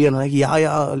so happy and I'm like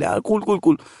yeah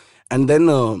cool. And then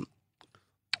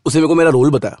उसे मेरे को मेरा role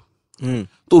बताया.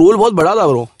 तो role बहुत बड़ा था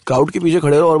bro. Crowd के पीछे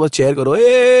खड़े रहो और बस चेयर करो.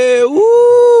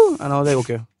 And I was like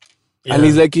okay. And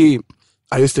he's like,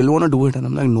 are you still want to do it? And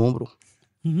I'm like, no bro.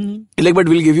 Like, but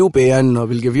we'll give you pay and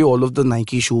we'll give you all of the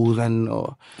Nike shoes and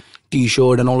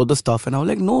t-shirt and all of the stuff. And I was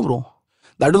like, no bro,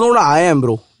 that is not what I am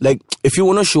bro. Like if you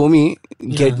want to show me,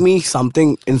 get me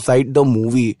something inside the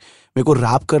movie. मेरे को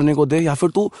rap करने को दे या फिर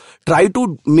तू try to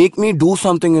make me do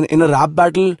something in a rap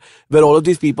battle where all of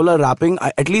these people are rapping.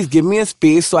 At least give me a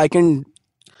space so I can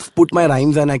put my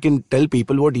rhymes and I can tell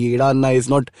people what Yeda Anna is,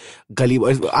 not Gully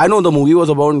Boys. I know the movie was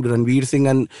about Ranveer Singh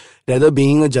and rather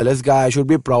being a jealous guy, I should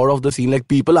be proud of the scene. Like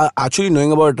people are actually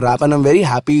knowing about rap and I'm very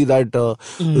happy that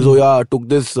Zoya took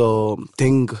this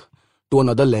thing to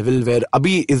another level where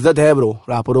अभी इज्जत है bro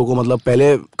रैपरों को. मतलब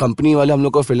पहले company वाले हम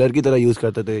लोग को फिलर की तरह यूज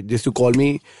करते थे. Just to call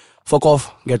me, fuck off,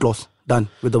 get lost, done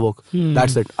with the work.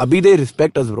 That's it. अभी they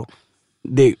respect us bro.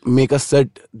 They make us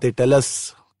set, they tell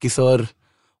us कि sir,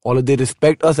 all of they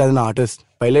respect us as an artist.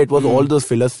 पहले it was all those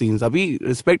filler scenes. अभी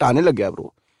respect आने लग गया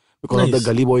bro because of the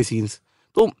gully boy scenes.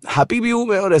 तो happy भी हूँ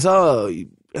मैं और ऐसा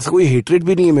कोई hatred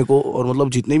भी नहीं है मेरे को. और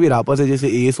मतलब जितने भी rappers है जैसे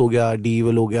एस हो गया,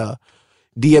 डीवेल हो गया,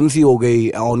 डीएमसी हो गई,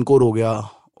 ऑनकोर हो गया,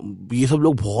 ये सब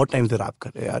लोग बहुत टाइम से रैप कर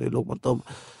रहे हैं यार. ये लोग मतलब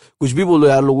कुछ भी बोलो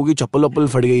यार. लोगों की चप्पल वप्पल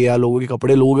फट गई यार. लोगों के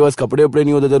कपड़े, लोगों के पास कपड़े वपड़े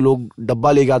नहीं होते थे. लोग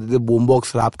डब्बा लेके आते थे बूम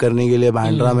बॉक्स रैप करने के लिए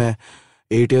बैंड्रा में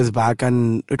 8 years back,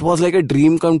 and it was like a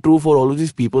dream come true for all of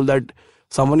these people that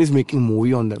someone is making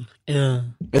movie on them. Yeah.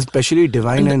 Especially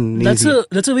Divine and that's Neezy.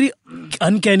 that's a very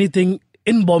uncanny thing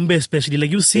in Bombay especially.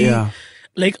 Like you see,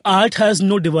 like art has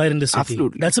no divide in the city.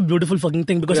 Absolutely. That's a beautiful fucking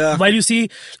thing because while you see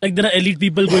like there are elite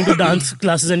people going to dance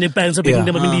classes and their parents are picking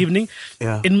them up in the evening.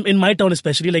 In my town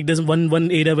especially, like there's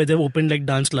one area where they've opened like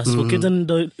dance classes for kids and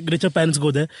the richer parents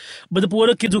go there. But the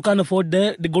poorer kids who can't afford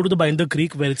there, they go to the Binder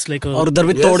Creek where it's like a... और उधर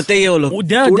भी तोड़ते ही है वो लोग. Oh,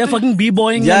 they're fucking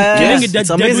b-boying and killing it.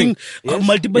 They're doing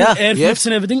multiple air flips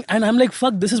and everything. And I'm like,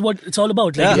 fuck, this is what it's all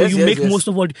about. Like you make most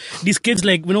of what these kids,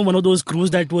 like, you know, one of those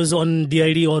crews that was on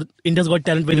DID or India's Got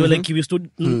Talent where they were like, we used to,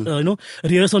 you know,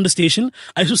 rehearse on the station.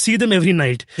 I used to see them every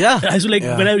night. I used to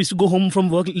when I used to go home from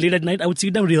work late at night, I would see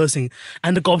them rehearsing.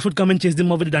 And the cops would come and chase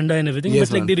them off with danda and everything.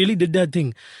 But like they really did their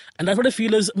thing. And that's what I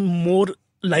feel is more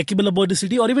likable about the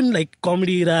city, or even like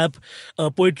comedy, rap,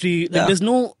 poetry. Like there's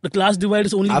no, the class divide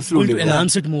is only going to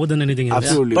enhance it more than anything else.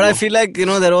 Absolutely. But I feel like, you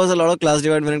know, there was a lot of class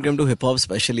divide when it came to hip hop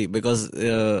especially because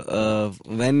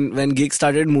when gigs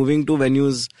started moving to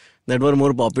venues that were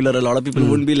more popular, a lot of people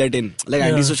wouldn't be let in. Like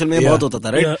anti-social में बहुत होता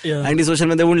था, right? Anti-social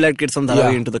में they wouldn't let kids from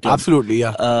Dharavi into the club. Absolutely,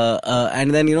 yeah.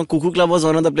 And then, Cuckoo Club was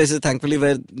one of the places, thankfully,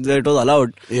 where it was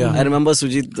allowed. Yeah. I remember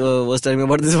Sujit was telling me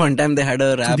about this one time. They had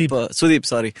a rap. Sudeep,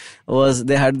 sorry.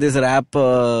 They had this rap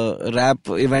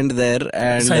event there.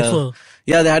 And Cypher.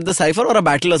 Yeah, they had the cypher or a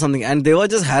battle or something, and they were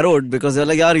just harrowed because they were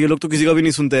like, यार ये लोग तो किसी का भी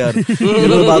नहीं सुनते यार, ये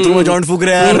लोग बाथरूम में जॉइंट फूक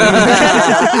रहे हैं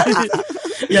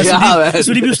यार.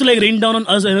 Sudeep used to like rain down on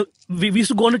us. We used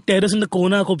to go on a terrace in the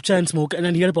Kona, Kopcha and smoke, and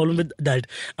then he had a problem with that.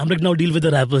 I'm like, now deal with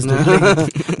the rappers.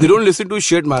 They don't listen to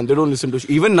shit, man. They don't listen to shit.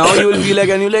 Even now you will be like,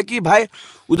 and you're like, कि भाई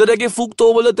उधर रह के फूक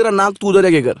तो बोलो तेरा नाक तू उधर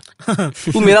रह के कर,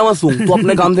 तू मेरा मत सूंघ, तू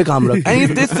अपने काम से काम रख.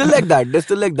 And they still like that. They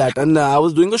still like that. And I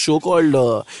was doing a show called,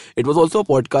 it was also a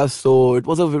podcast, so it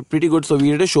was a pretty good. So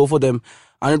we did a show for them.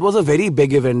 And it was a very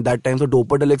big event that time. So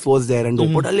Dopat Alex was there, and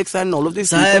Dopat Alex and all of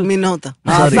these Sahib Meena hota.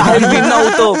 Sahib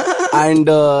Meena hota. And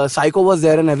Psycho was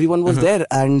there, and everyone was there.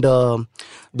 And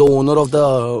the owner of the,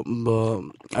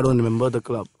 I don't remember the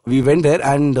club. We went there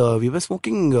and we were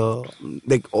smoking.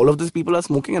 Like all of these people are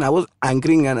smoking, and I was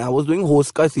anchoring and I was doing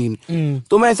host ka scene.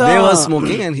 So मैं ऐसा, They were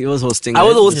smoking and he was hosting. I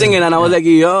was hosting it, and I was like,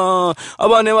 yeah,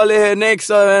 अब आने वाले हैं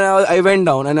next. And I went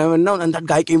down, and that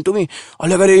guy came to me. I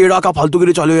was like, अरे येड़ा का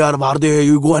फालतूगिरी चलो यार बाहर दे.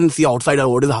 You go and see outside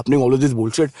what is happening. All of this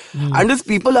bullshit. And these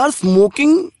people are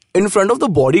smoking in front of the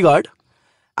bodyguard,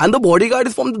 and the bodyguard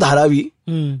is from Dharavi,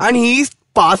 and he's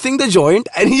passing the joint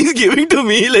and he's giving to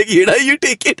me like, Yeda, you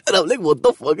take it. And I'm like, what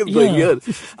the fuck is going here?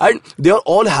 And they're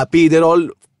all happy. They're all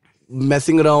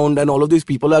messing around, and all of these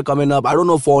people are coming up. I don't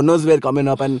know, foreigners were coming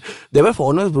up, and they were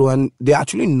foreigners, bro, and they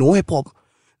actually know hip hop.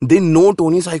 They know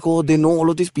Tony Psycho. They know all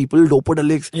of these people, Dopat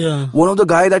Alex. Yeah. One of the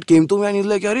guy that came to me and he's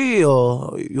like, you're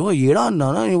Yeda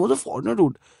Anna. He was a foreigner,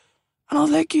 dude. And I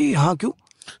was like, हाँ क्यों?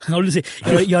 How do you say?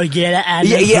 You're Yeda Anna.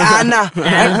 Yeah, Anna.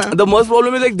 And the most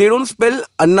problem is like they don't spell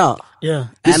Anna. Yeah.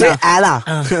 They say Anna.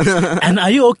 And are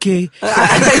you okay?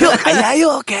 Are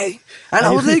you okay? And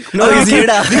I was like, No, he's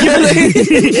Yeda.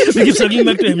 We keep circling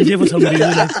back to MJ for some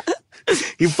reason. Like,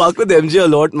 he fucked with MJ a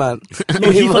lot, man.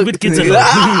 no, he fuck with kids a lot.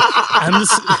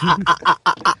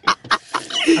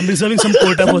 I'm reserving some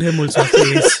quota for him also after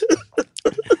this.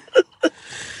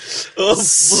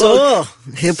 So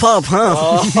hip hop,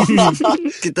 huh?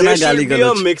 कितना There should गाली be a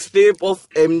गलौज. mixtape of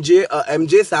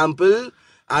MJ sample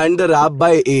and the rap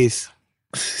by Ace.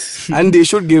 And they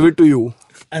should give it to you.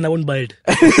 And I won't buy it.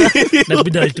 That'd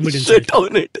be the ultimate insult. Shit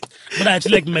on it. But I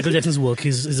actually like Michael Jackson's work.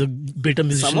 He's a better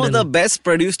musician. Some of than- the best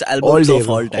produced All albums day, of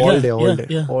all time. all Yeah, day, all yeah, day,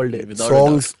 yeah. all day. Without a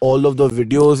Songs, all of the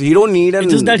videos. He don't need an.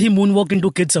 It's just that he moonwalk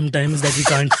into kids sometimes that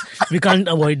we can't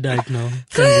avoid that now.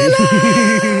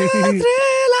 Can we?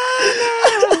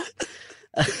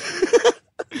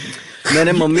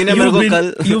 मेरे mummy ने मेरे को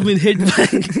कल You've been hit by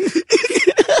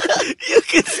You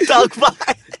get stuck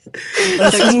by.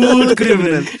 a smooth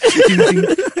criminal.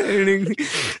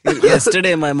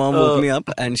 Yesterday my mom woke me up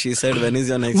and she said, when is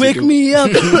your next Wake video? me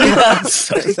up.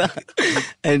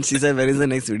 And she said, when is the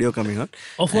next video coming out?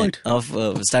 Of what? Of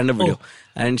stand-up video.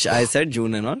 And I said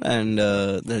June and all. And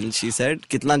then she said,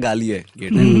 कितना गाली है ये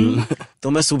time. तो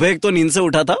मैं सुबह एक तो नींद से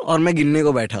उठा था और मैं गिनने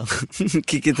को बैठा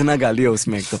कि कितना गाली है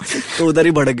उसमें एक तो उधर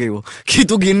ही भड़क गई वो कि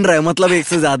तू गिन रहा है मतलब एक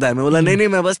से ज्यादा है. मैं बोला नहीं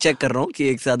मैं बस चेक कर रहा हूँ कि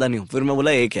एक से ज्यादा नहीं हूँ. फिर मैं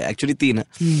बोला एक है, एक्चुअली 3 है.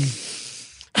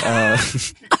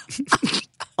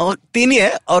 और 3 ही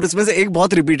है और उसमें से एक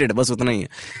बहुत रिपीटेड है, बस उतना ही है.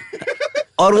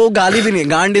 और वो गाली भी नहीं है.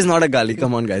 गांड इज नॉट अ गाली.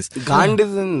 Come on guys. Gand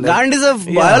is a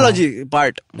biology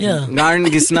part. Yeah. गांड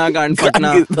घिसना, गांड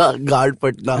फटना, Guard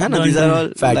patna. है ना? These are all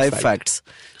Facts, life facts.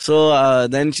 So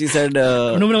then she said,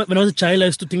 You know, when I was a child, I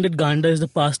used to think that Ganda is the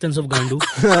past tense of Gandu.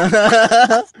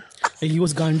 He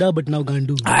was Ganda, but now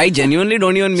Gandu. I genuinely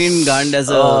don't even mean gand as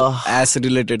a ass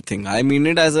related thing. I mean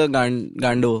it as a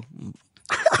gando.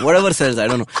 Whatever sells, I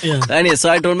don't know. Yeah. Anyway, so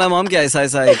I told my mom कि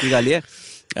ऐसा एक ही गाली है.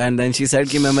 And then she said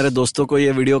कि मैं मेरे दोस्तों को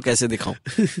ये वीडियो कैसे दिखाऊं.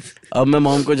 अब मैं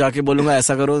मॉम को जाके बोलूंगा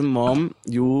ऐसा करो mom,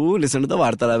 you listen to the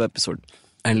वार्तालाप episode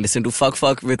and listen to fuck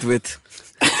with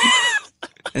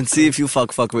and see if you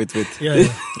fuck with Yeah.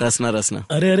 rasna.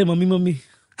 Arey, mummy.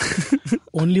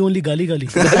 only gali.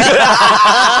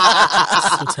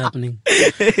 What's happening?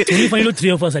 It's only find 3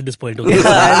 of us at this point. Okay?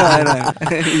 I know.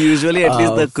 Usually at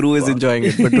least the crew is enjoying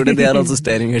it, but today they are also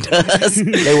staring at us.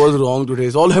 Like, what's wrong today?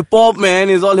 It's all hip hop, man.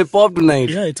 It's all hip hop tonight.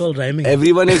 Yeah, it's all rhyming.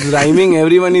 Everyone is rhyming.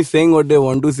 Everyone is saying what they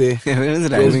want to say. Everyone's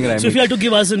rhyming. So if you had to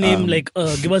give us a name,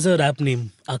 give us a rap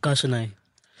name, Aakash and I.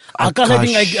 Aakash, I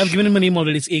think I've given him a name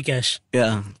already. It's Aakash.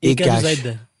 Yeah. Aakash is right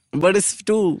there. But it's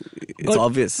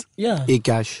obvious. Yeah. एक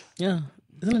cash. Yeah.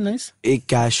 Isn't it nice? एक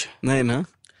cash. नहीं ना?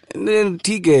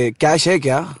 ठीक है. Cash है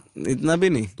क्या? इतना भी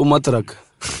नहीं. तो मत रख.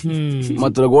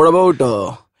 What about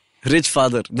Rich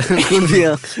father. That could be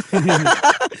a...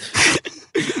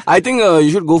 I think you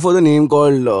should go for the name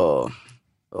called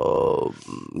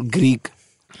Greek.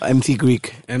 MC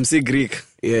Greek. MC Greek.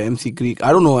 Yeah, MC Greek.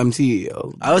 I don't know, MC...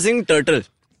 I was thinking turtle.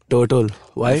 Turtle. I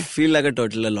Why? feel like a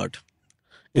turtle a lot.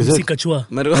 Is MC it? Kachua.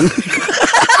 मेरे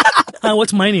को-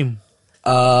 What's my name?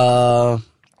 Oh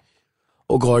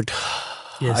God.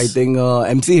 Yes. I think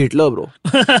MC Hitler, bro.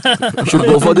 You should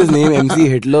go for this name, MC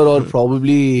Hitler, or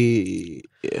probably...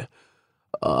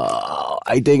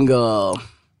 I think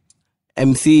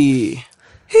MC...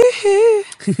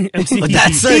 MC. Oh,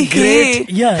 that's a great...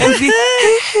 Yeah.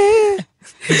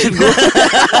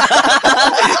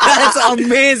 That's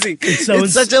amazing. It's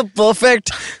sounds- such a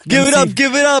perfect... Give it up,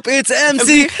 it's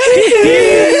MC.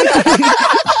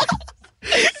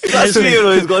 Trust me,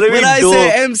 bro, it's gonna be When I dope.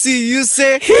 say MC, you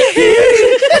say...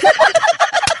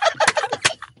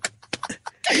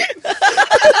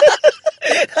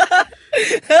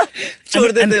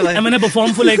 छोड़ देते हैं भाई. And when I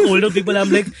perform for like older people,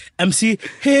 I'm like MC,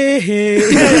 hey. So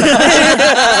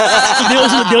they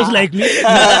also like me.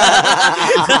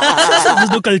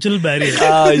 There's no cultural barrier.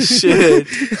 Ah, shit.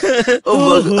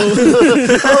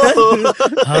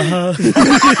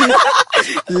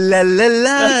 La la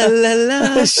la la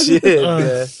la. Shit.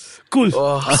 man. Cool.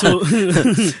 So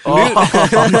I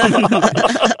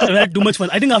had too much fun.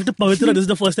 I think after Pavitra, this is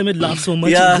the first time I laughed so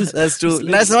much. Yeah, This- that's true. it's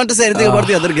like- That's not to say anything about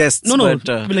the other guests. No, But,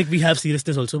 like we have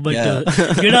seriousness also, but Yeah.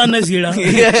 Yeda Anna is Yeda,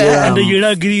 and the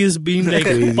Yeda Giri is being like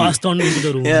passed on into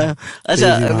the room. yeah.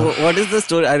 Acha, what is the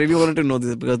story? I really wanted to know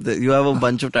this because you have a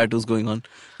bunch of tattoos going on.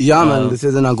 Yeah, man, this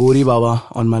is an Agori Baba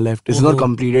on my left. It's not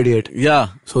completed yet. Yeah.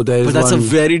 So there is But that's one... a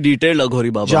very detailed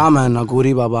Aghori Baba. Yeah, man,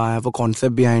 Agori Baba. I have a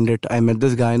concept behind it. I met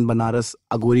this guy in Banaras,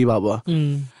 Agori Baba.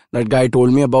 That guy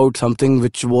told me about something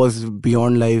which was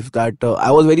beyond life. That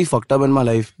I was very fucked up in my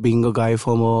life, being a guy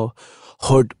from a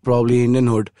hood, probably Indian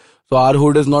hood. So our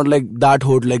hood is not like that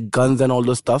hood, like guns and all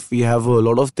those stuff. We have a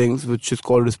lot of things which is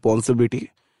called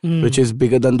responsibility, which is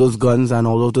bigger than those guns and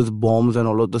all of those bombs and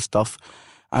all of the stuff.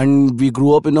 And we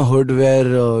grew up in a hood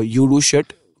where you do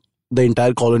shit, the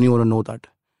entire colony want to know that.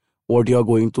 What you are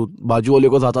going through. बाजू वाले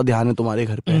को ज़्यादा ध्यान है तुम्हारे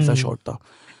घर पे, ऐसा short था.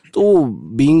 So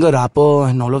being a rapper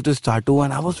and all of this tattoo,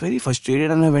 and I was very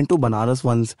frustrated, and I went to Banaras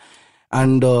once,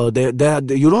 and there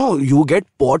you get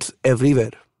pots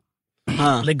everywhere.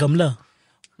 हाँ. Like Gamla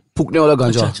फूकने वाला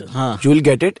गांजा. हाँ. You will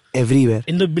get it everywhere.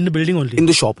 in the building only. In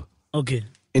the shop. Okay.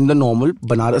 In the normal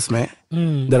Banaras mein,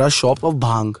 there are shop of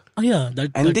bhang. Oh yeah,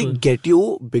 that. And that they was- get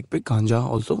you big ganja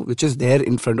also, which is there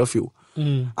in front of you.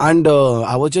 Mm. And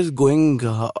I was just going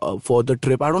for the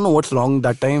trip. I don't know what's wrong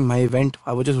that time. I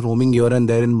was just roaming here and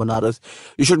there in Banaras.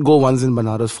 You should go once in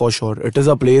Banaras for sure. It is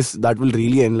a place that will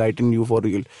really enlighten you for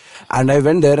real. And I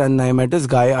went there and I met this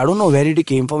guy. I don't know where he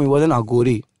came from. He was an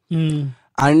Agori. Mm.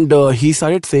 And he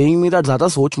started saying me that ज़्यादा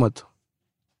सोच मत.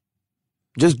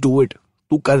 Just do it.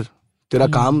 तू कर. तेरा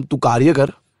काम तू कार्य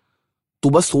कर. तू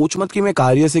बस सोच मत कि मैं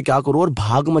कार्य से क्या करूँ और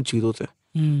भाग मत चीजों से.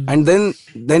 And then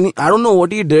I don't know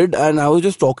what he did, and I was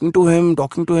just talking to him,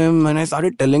 and I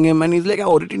started telling him, and he's like, I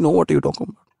already know what you're talking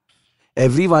about.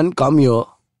 Everyone come here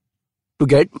to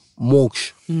get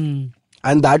moksha.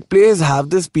 And that place have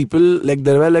this people, like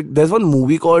there's one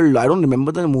movie called, I don't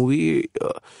remember the movie,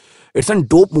 it's a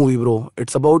dope movie, bro.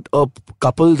 It's about a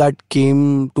couple that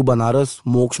came to Banaras,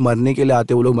 moksha marne ke liye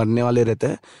aate, wo log marne wale rehte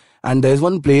hai. And there's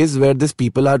one place where these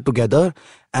people are together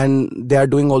and they are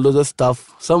doing all those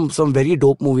stuff. Some very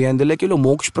dope movie, and they're like,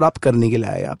 मोक्ष प्राप्त करने के लिए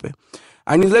आया यहाँ पे.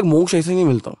 And he's like, मोक्ष ऐसे नहीं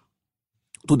मिलता.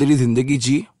 तू तेरी जिंदगी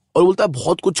जी और बोलता है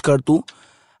बहुत कुछ कर तू.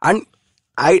 And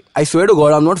I swear to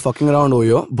God, I'm not fucking around over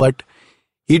here, but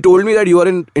he told me that you are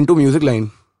into music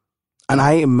line. And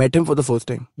I met him for the first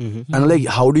time. And I'm like,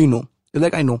 how do you know? He's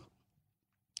like, I know.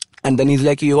 And then he's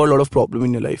like, you got a lot of problem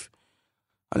in your life.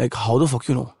 I'm like, how the fuck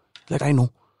you know? He's like, I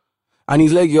know. And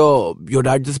he's like, your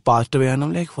dad just passed away. And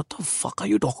I'm like, what the fuck are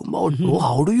you talking about, bro?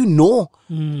 How do you know?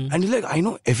 And he's like, I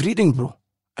know everything, bro.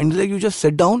 And he's like, you just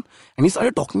sit down. And he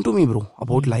started talking to me, bro,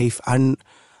 about life. And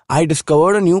I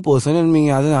discovered a new person in me.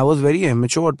 As in, I was very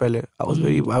immature pehle.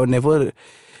 I would never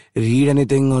read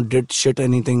anything or did shit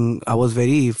anything. I was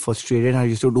very frustrated. I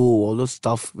used to do all those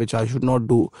stuff which I should not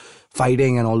do.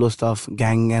 Fighting and all those stuff.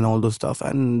 Gang and all those stuff.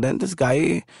 And then this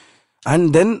guy...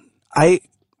 And then I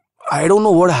don't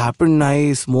know what happened.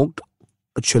 I smoked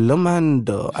a chillum and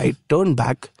I turned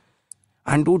back.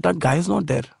 And dude, that guy is not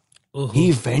there.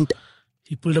 He went.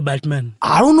 He pulled a Batman.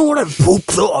 I don't know what I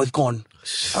was gone.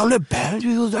 I'm like, man,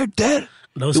 he was right there.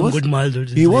 That was some good mal, dude.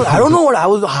 He was, I don't know what, I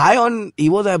was high on, he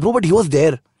was bro, but he was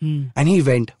there. And he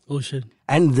went. Oh shit.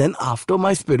 And then after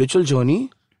my spiritual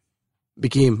journey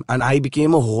I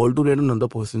became a whole to another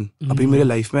person. Abhi mere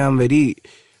life mein I'm very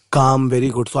calm, very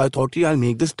good. So I thought, I'll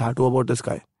make this tattoo about this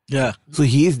guy. Yeah. So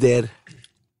he's there.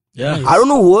 Yeah. I don't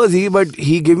know who was he, but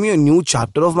he gave me a new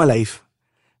chapter of my life.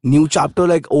 New chapter,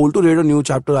 like old to read a new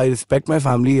chapter. I respect my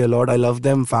family a lot. I love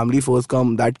them. Family first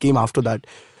come. That came after that.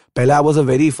 Pehla I was a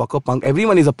very fucker punk.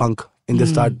 Everyone is a punk in the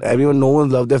start. Everyone, no one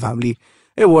loves their family.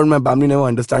 Hey, what my family never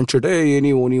understand shit. Hey, ye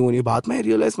nahi, wo nahi, wo nahi. Baat mein I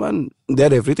realized, man,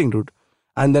 they're everything, dude.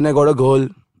 And then I got a girl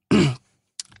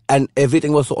and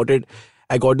everything was sorted.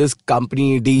 I got this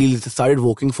company deals, started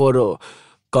working for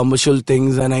commercial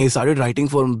things, and I started writing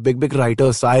for big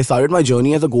writers. So I started my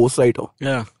journey as a ghostwriter.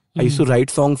 Yeah. I used to write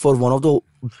songs for one of the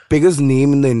biggest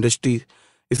name in the industry.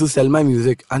 I used to sell my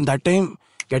music. And that time,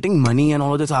 getting money and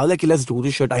all of this, I was like, let's do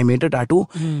this shit. I made a tattoo.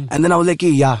 And then I was like,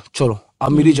 yeah, chalo.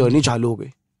 Ab meri journey chalu ho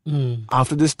gayi.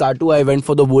 After this tattoo, I went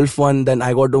for the wolf one. Then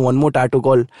I got one more tattoo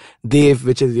called Dev,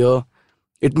 which is here.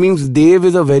 It means Dev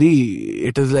is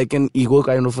it is like an ego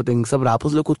kind of a thing. Sab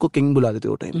rappers log khud ko king bula dete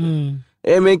ho time.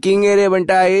 Hey, मैं king है रे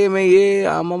बंटा. Hey, मैं ये,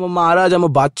 I'm a Maharaj, I'm a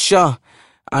Badshah.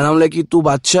 And I'm like, tu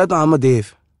Badshah, to I'm a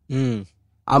Dev.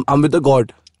 I'm with the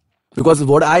God. Because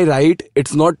what I write,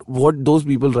 it's not what those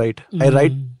people write. I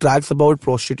write tracks about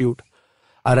prostitute.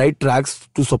 I write tracks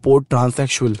to support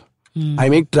transsexual. I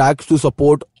make tracks to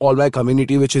support all my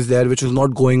community which is there, which is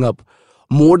not going up.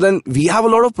 More than, we have a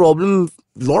lot of problem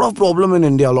in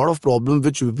India, a lot of problem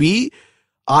which we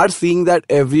are seeing that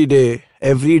every day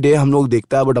हम लोग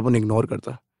देखता है but upon ignore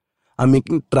करता है. I'm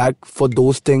making track for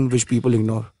those things which people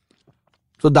ignore.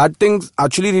 So that things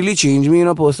actually really changed me in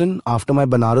a person after my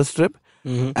Banaras trip.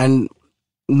 And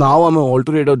now I'm an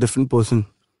altogether different person.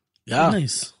 Yeah.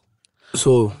 Nice.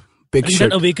 So, big And shit.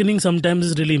 that awakening sometimes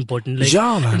is really important. Like,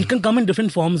 Yeah, man. it can come in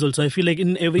different forms also. I feel like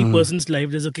in every person's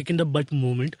life, there's a kick in the butt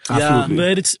moment. Absolutely.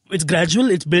 Where it's gradual,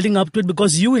 it's building up to it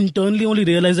because you internally only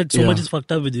realize that so much is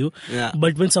fucked up with you. Yeah.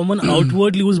 But when someone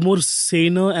outwardly who's more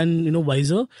saner and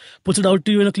wiser puts it out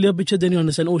to you in a clear picture, then you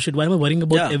understand, oh shit, why am I worrying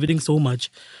about everything so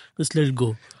much? Just let it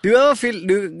go. Do you ever feel,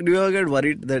 do you ever get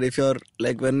worried that if you're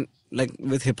like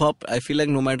with hip hop, I feel like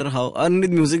no matter how, and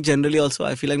with music generally also,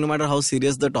 I feel like no matter how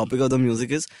serious the topic of the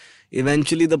music is,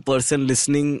 eventually the person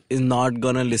listening is not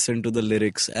gonna listen to the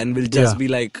lyrics and will just be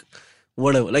like,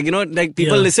 whatever. Like, like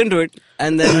people listen to it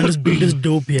and then This beat is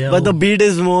dope, but the beat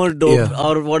is more dope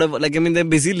or whatever. Like, I mean, they're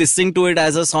busy listening to it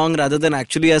as a song rather than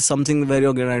actually as something where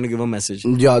you're trying to give a message.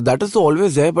 Yeah, that is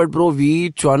always there. But bro,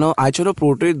 I try to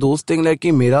portray those things like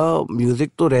कि मेरा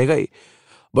music तो रहेगा ही,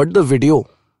 but the video,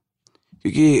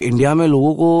 क्योंकि India में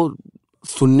लोगों को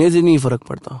सुनने से नहीं फर्क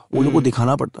पड़ता, वो लोगों को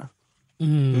दिखाना पड़ता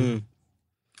है.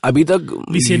 अभी तक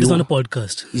we say this on a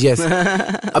podcast. Yes.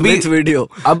 अभी With video.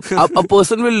 अब a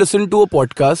person will listen to a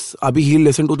podcast. अभी he'll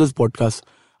listen to this podcast.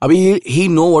 अभी he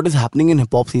know what is happening in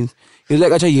hip hop scenes. He's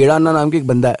like, अच्छा येड़ा अन्ना नाम के एक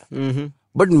बंदा है.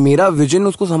 But मेरा vision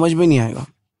उसको समझ में नहीं आएगा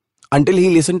until he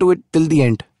listen to it till the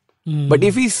end. But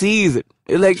if he sees it,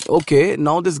 he's like, okay,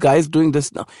 now this guy is doing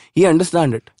this now. He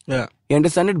understand it. Yeah. He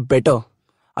understand it better.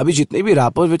 अभी जितने भी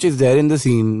rappers which is there in the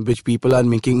scene, which people are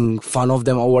making fun of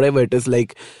them or whatever it is,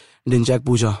 like Dinchak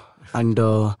Pooja and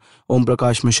Om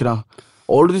Prakash Mishra,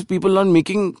 all these people are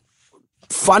making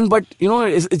fun, but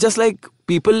it's just like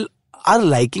people are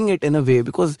liking it in a way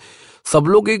because सब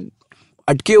लोग एक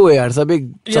अटके हुए यार, सब एक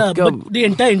but the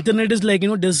entire internet is like,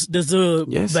 there's a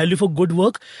value for good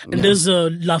work and there's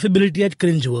laughability at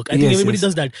cringe work. I think everybody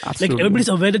does that. Absolutely. Like, everybody's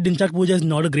aware that Dinchak Pooja is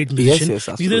not a great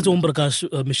musician. Neither is Om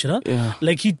Prakash Mishra. Yeah.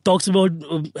 Like, he talks about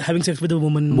having sex with a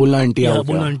woman. बोलना aunty आओ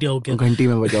बोलना aunty आओ क्या. घंटी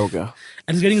में बजाओ क्या.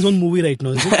 And he's getting his own movie right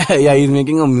now, is it? Yeah, he's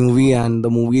making a movie and the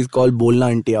movie is called बोलना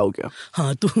आंटी आओ क्या.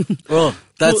 हाँ, तो Oh,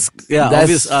 that's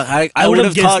obvious. I would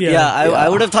have thought, I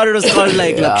would have thought it was called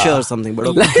like Lakshya or something, but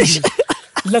okay.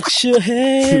 लक्ष्य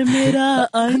है मेरा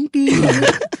aunty.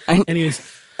 Anyways.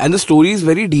 And the story is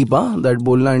very deep, that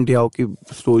बोलना aunty आओ की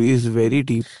story is very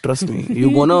deep. Trust me.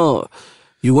 You're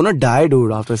gonna die,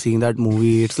 dude, after seeing that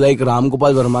movie. It's like Ram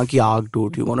Gopal Verma ki Aag,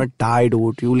 dude. You're gonna die,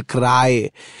 dude. You will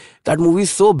cry. That movie is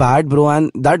so bad, bro.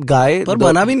 And that guy... पर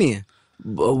बना भी नहीं है.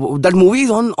 That movie is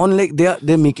on like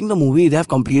they're making the movie. They have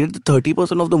completed the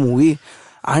 30% of the movie.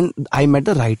 And I met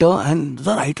the writer, and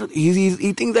the writer,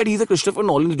 he thinks that he's a Christopher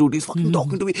Nolan dude. He's fucking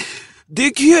talking to me.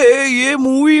 देखिए ये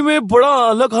movie में बड़ा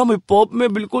अलग, हम hip hop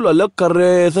में बिल्कुल अलग कर रहे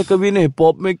हैं, ऐसा कभी ने हिप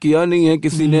हॉप में किया नहीं है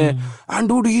किसी ने. And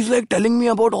dude he is like telling me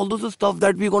about all this stuff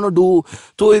that we gonna do.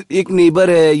 तो एक नेबर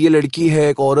है, ये लड़की है,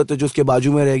 एक औरत है जो उसके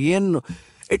बाजू में रहेगी, and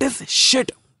it is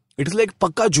shit. It is like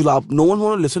पक्का जुलाब. No one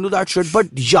want listen to that shit, but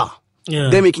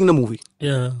they're making the movie.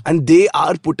 Yeah. And they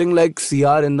are putting like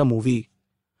CR in the movie.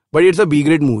 But it's a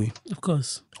B-grade movie. Of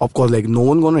course, like no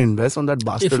one gonna invest on that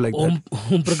bastard if like that.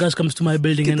 Om Prakash comes to my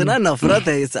building कितना नफरत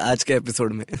है इस आज के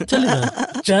episode में.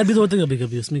 चलेगा, चाय भी तो होते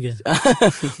कभी-कभी, उसमें क्या है.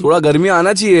 थोड़ा गर्मी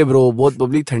आना चाहिए bro, बहुत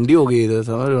पब्लिक ठंडी हो गई इधर,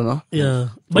 समझ रहे हो ना. Yeah,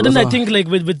 but then I think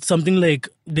like with something like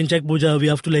Dinchak Puja,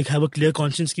 we have to like have a clear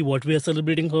conscience ki what we are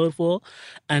celebrating her for,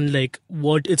 and like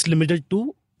what it's limited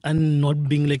to, and not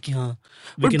being like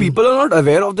but people are not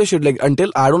aware of the shit. Like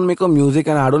until I don't make a music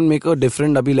and I don't make a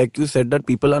different abhi, like you said, that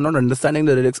people are not understanding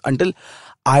the lyrics until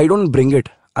I don't bring it.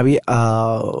 Abhi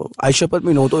I Shapat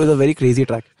Me Noto is a very crazy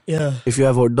track. Yeah, if you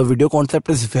have heard, the video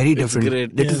concept is very different.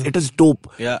 Great. It is dope.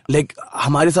 Yeah, like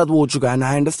हमारे साथ वो हो चुका है and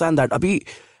I understand that. Abhi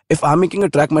if I'm making a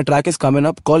track, my track is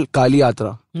coming up called Kali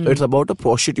Yatra. So it's about a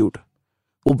prostitute.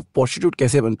 वो prostitute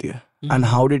कैसे बनती है and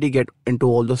how did he get into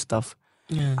all those stuff.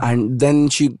 yeah. And then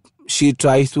she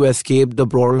tries to escape the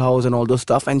brothel house and all those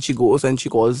stuff, and she goes and she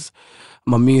calls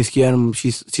mummy iski, and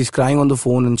she's crying on the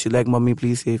phone, and she's like, mummy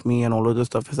please save me, and all of this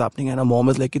stuff is happening, and her mom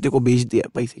is like, तेरे को बेच दिया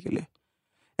पैसे के लिए,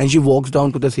 and she walks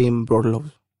down to the same brothel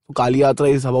house. So Kali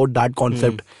Yatra is about that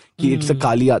concept. It's a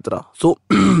Kali Yatra. So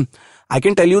I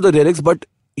can tell you the lyrics, but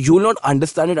you will not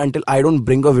understand it until I don't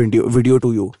bring a video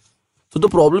to you. So the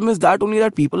problem is that only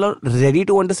that people are ready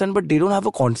to understand, but they don't have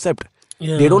a concept.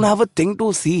 Yeah. They don't have a thing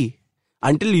to see.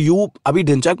 Until you, Abhi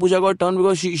Dinchak Puja got turned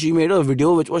because she made a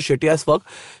video which was shitty as fuck.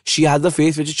 She has the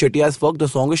face which is shitty as fuck. The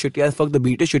song is shitty as fuck. The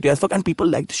beat is shitty as fuck. And people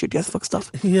like the shitty as fuck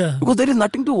stuff. Yeah. Because there is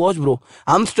nothing to watch, bro.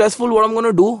 I'm stressful. What I'm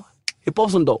gonna do? Hip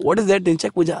hop sunta. What is that?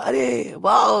 Dinchak Puja. Arey,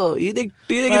 wow. I don't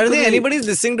think anybody's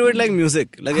listening to it like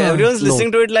music. Like everyone's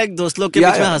listening to it like दोस्त लोग के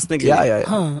बीच में हंसने के लिए.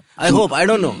 Yeah. I hope. I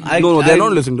don't know. No, they're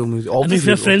not listening to music. And if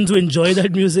you have friends who enjoy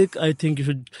that music, I think you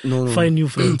should find new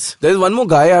friends. There's one more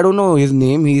guy, I don't know his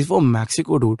name. He's from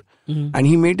Mexico, dude. And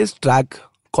he made this track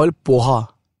called Poha.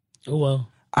 Oh wow.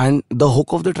 And the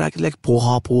hook of the track is like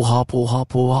Poha, Poha, Poha,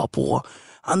 Poha, Poha.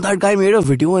 And that guy made a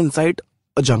video inside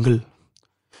a jungle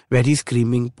where he's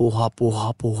screaming Poha,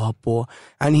 Poha, Poha, Poha.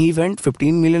 And he went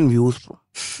 15 million views, bro.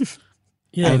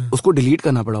 Yeah. And उसको delete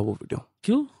करना पड़ा वो video.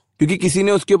 क्यों? क्योंकि किसी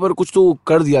ने उसके ऊपर कुछ तो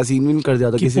कर दिया, सीन वीन कर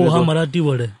दिया था किसी ने. पोहा मराठी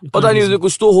वर्ड है. पता नहीं,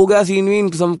 कुछ तो हो गया scene Wien,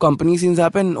 some company scenes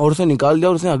happen, और उसे निकाल दिया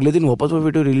और उसने अगले दिन वापस वो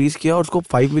वीडियो रिलीज किया और उसको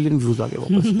 5 मिलियन व्यूज आ गए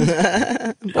वापस.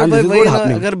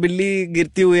 अगर बिल्ली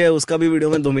गिरती हुई है उसका भी वीडियो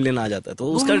में 2 मिलियन आ जाता है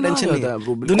तो उसका टेंशन नहीं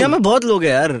है. दुनिया में बहुत लोग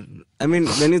हैं यार. I mean,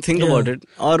 when you think about it.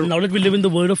 और now that we live in the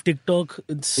world of TikTok,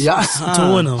 it's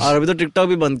over now. और अभी तो टिकटॉक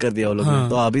भी बंद कर दिया वो लोग ने.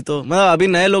 तो अभी तो मतलब अभी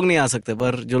नए लोग नहीं आ सकते,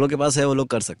 पर जो लोग के पास है वो लोग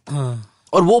कर सकते हैं.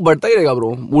 और वो बढ़ता ही रहेगा ब्रो.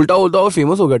 उल्टा और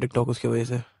फेमस हो गया टिकटॉक उसकी वजह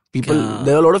से.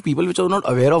 There are a lot of people which are not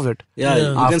aware of it. Yeah,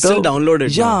 you can still download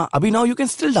it. Yeah, abhi now you can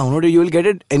still download it. You will get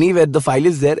it anywhere. The file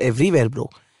is there everywhere, bro.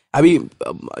 Abhi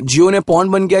Jio ने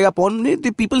porn बन किया, porn ने,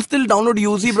 the people still download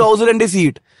UC browser and they see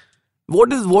it.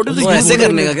 What is the ऐसे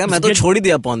करने का क्या? मैं तो छोड़ ही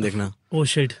दिया porn देखना. Oh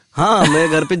shit. हाँ, मेरे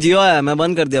घर पे जियो आया, मैं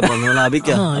बंद कर दिया porn. बोला अभी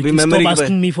क्या? अभी मेमोरी पे.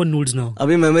 Asking me for nudes now.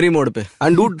 अभी मेमोरी मोड पे.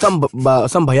 And dude,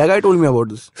 some भैया guy told me about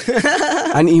this.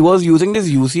 And he was using this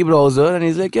UC browser and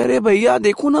he's like, अरे भैया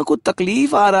देखो ना कुछ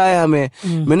तकलीफ आ रहा है हमें.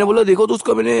 मैंने बोला देखो, तो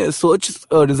उसका मैंने search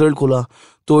result खोला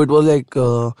तो it was like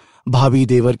भाभी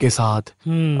देवर के साथ,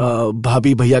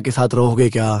 भाभी भैया के साथ रहोगे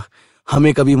क्या,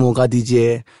 हमें कभी मौका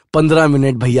दीजिए, 15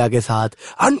 मिनट भैया के साथ.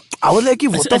 And I was like,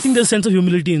 I think there's a sense of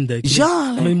humility in that.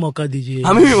 Yeah. हमें मौका दीजिए.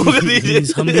 हमें भी मौका दीजिए.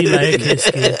 हम भी लायक हैं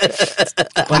इसके.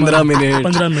 15 मिनट.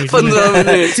 16 मिनट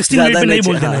पे नहीं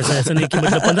बोल देना ऐसा नहीं कि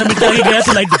मतलब 15 मिनट आगे गया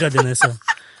तो लाइक दिखा देना ऐसा.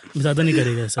 ज्यादा नहीं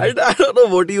करेगा ऐसा. I don't know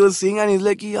what he was saying, and he's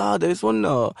like, yeah, there's one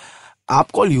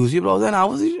app called UC browser, and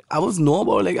I was know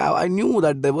about, like I knew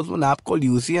that there was one app called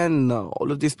UC, and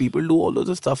all of these people do all of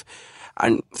this stuff.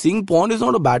 And seeing porn is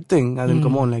not a bad thing. I mean,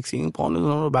 come on, like seeing porn is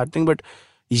not a bad thing. But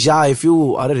yeah, if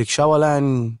you are a rickshaw wala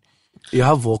and you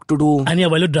have work to do, and yeah,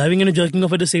 while you're driving and jerking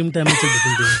off at the same time, it's a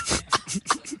different thing.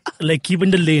 Like keep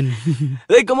in the lane.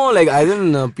 Like come on, like I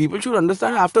think people should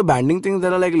understand. After banning things,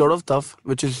 there are like a lot of stuff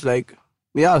which is like,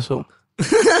 yeah. So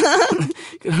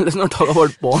let's not talk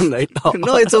about porn right now.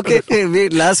 No, it's okay.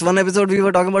 Last one episode we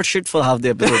were talking about shit for half the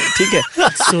episode. ठीक है.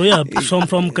 So yeah,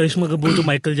 from Karishma Kapoor to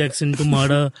Michael Jackson to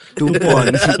Mada to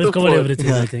porn, we've covered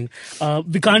everything. I think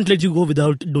we can't let you go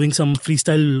without doing some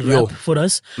freestyle rap for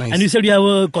us. Nice. And you said you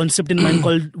have a concept in mind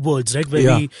called words, right?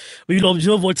 Where we will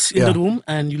observe what's in the room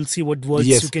and you'll see what words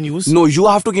you can use. No, you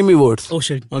have to give me words. Oh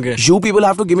shit. Okay. You people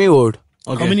have to give me a word.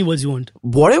 Okay. How many words you want?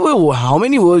 Whatever, how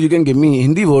many words you can give me,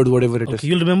 Hindi words, whatever it is. Okay,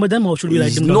 you'll remember them or should we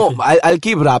write them down? No, I'll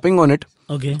keep rapping on it.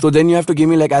 Okay. So then you have to give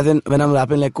me like, as in when I'm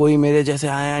rapping like koi mere jaise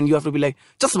aaya, and you have to be like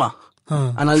chasma.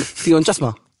 And I'll see on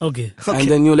chasma. Okay. And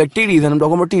then you're like TDs, and I'm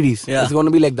talking about TDs. Yeah. It's going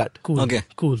to be like that. Cool. Okay.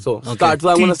 Cool. So start. So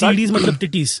I'm going to start. TDs matlab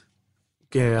titties.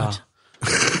 Okay, yeah.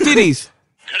 TDs.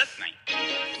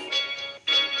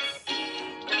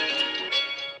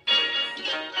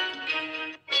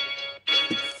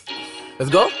 Let's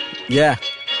go. Yeah.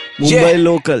 Mumbai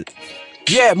local.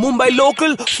 ये Mumbai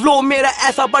local flow मेरा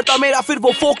ऐसा बढ़ता मेरा फिर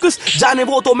वो focus जाने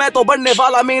वो तो मैं तो बढ़ने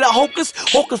वाला मेरा होकस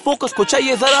होकस फोकस को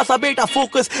चाहिए जरा सा बेटा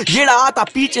फोकस येड़ा आता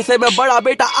पीछे से मैं बड़ा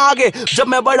बेटा आगे जब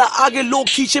मैं बड़ा आगे लोग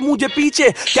खींचे मुझे पीछे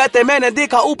कहते मैंने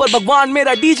देखा ऊपर भगवान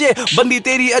मेरा डीजे बंदी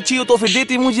तेरी अच्छी हो तो फिर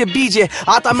देती मुझे बीजे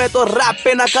आता मैं तो रैप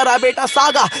पे ना करा बेटा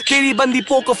सागा तेरी बंदी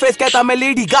पोको फेस कहता मैं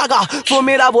लेडी गागा तो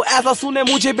मेरा वो ऐसा सुने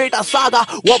मुझे बेटा सागा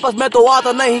वापस मैं तो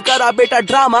आता नहीं करा बेटा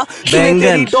ड्रामा सुने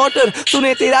तेरी डॉटर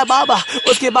सुने तेरा बाबा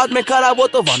उसके बाद में करा वो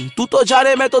तो वन तू तो जा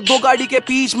रहे मैं तो दो गाड़ी के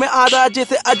बीच में आ रहा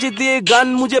जैसे अजय देवगन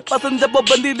मुझे पसंद जब वो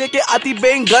बंदी लेके आती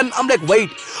bang gun I'm like wait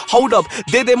hold up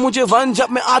दे दे मुझे वन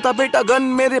जब मैं आता बेटा गन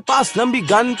मेरे पास लंबी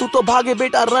गन तू तो भागे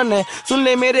बेटा रन है सुन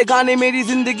ले मेरे गाने मेरी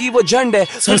जिंदगी वो झंड है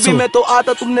फिर भी मैं तो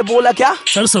आता तुमने बोला क्या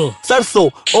सरसों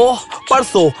ओह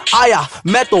परसों आया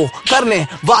मैं तो करने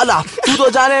वाला तू तो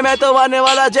जाने मैं तो आने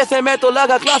वाला जैसे मैं तो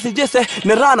लगा क्लासी जैसे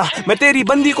निराना मैं तेरी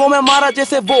बंदी को मैं मारा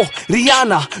जैसे वो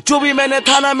रियाना जो भी मैंने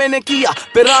था ना मैंने किया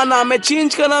पिराना मैं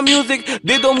चेंज करना म्यूजिक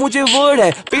दे दो मुझे वर्ड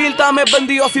है पीलता मैं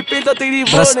बंदी और फिर पीलता तेरी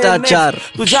भ्रष्टाचार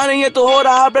तू जाने ये तो हो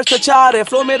रहा भ्रष्टाचार है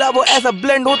फ्लो मेरा वो ऐसा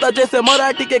ब्लेंड होता जैसे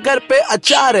मराठी के घर पे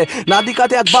अचार है ना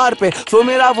दिखाते अखबार पे फ्लो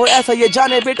मेरा वो ऐसा ये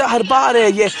जाने बेटा हर बार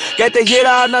है ये कहते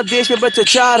येड़ा आना देश में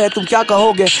भ्रष्टाचार है तुम क्या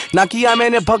कहोगे ना किया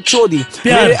मैंने भगचोदी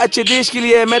मेरे अच्छे देश के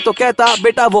लिए मैं तो कहता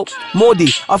बेटा वो मोदी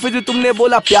और फिर तुमने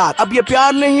बोला प्यार अब ये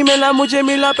प्यार नहीं मिला मुझे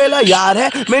मिला पहला यार है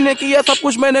मैंने किया सब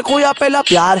कुछ मैंने खोया पहला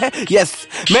प्यार है यस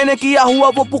मैंने किया हुआ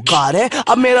वो पुकार है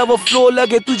अब मेरा वो फ्लो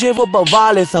लगे तुझे वो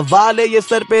बवाल है सवाल है ये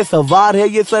सर पे सवार है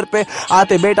ये सर पे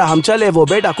आते बेटा हम चले वो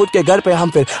बेटा खुद के घर पे हम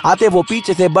फिर आते वो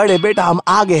पीछे से बड़े बेटा हम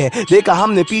आगे है देखा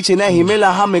हमने पीछे नहीं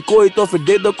मिला हमें कोई तो फिर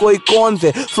दे दो कोई कौन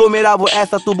से फ्लो मेरा वो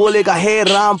ऐसा तू बोलेगा हे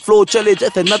राम फ्लो चले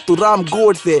जैसे नत्थु राम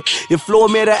गोड से ये फ्लो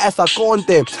मेरा ऐसा कौन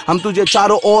थे हम तुझे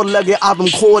चारों ओर लगे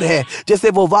आदमखोर है जैसे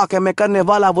वो वाक़ में करने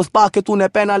वाला वो स्पा के तूने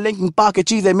पहना लिंकिंग पा के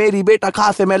चीजें मेरी बेटा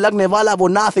खास है मैं लगने वाला वो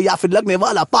ना से या फिर लगने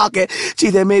वाला पाक है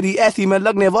चीजें मेरी ऐसी मैं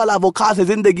लगने वाला वो खास है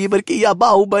जिंदगी भर किया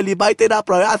बाहुबली भाई तेरा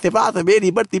प्रयास है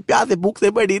मेरी बढ़ती प्यास है भूख से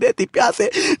बड़ी रहती प्यास है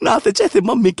ना से जैसे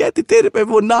मम्मी कहती तेरे पे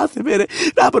वो ना से मेरे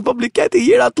रैपर पब्लिक कहती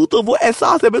येड़ा तू तो वो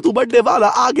एहसास है मैं तू बढ़ने वाला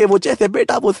आगे वो जैसे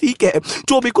बेटा वो सीख है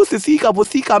जो भी कुछ से सीखा वो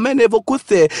सीखा मैंने वो खुद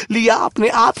से लिया अपने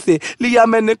आप से लिया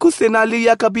मैंने खुद से ना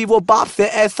लिया कभी वो बाप से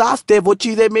एहसास थे वो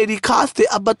चीजें मेरी खास थे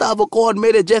अब बता वो कौन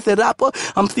मेरे जैसे रैपर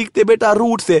हम सीखते बेटा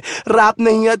रूट से रैप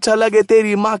नहीं अच्छा लगे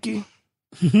तेरी माँ की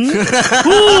Yeah,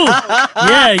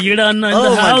 Yeda Anna in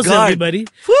the house, everybody.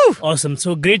 Woo. Awesome.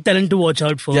 So great talent to watch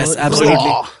out for. Yes,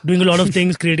 absolutely. Doing a lot of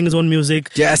things, creating his own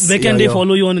music. Yes. Where can they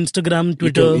follow you on Instagram,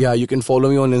 Twitter? You can follow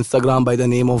me on Instagram by the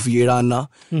name of Yeda Anna.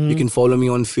 You can follow me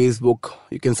on Facebook.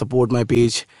 You can support my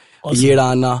page, Yeda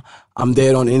Anna. I'm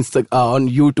there on on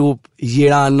YouTube,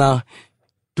 Yeda Anna.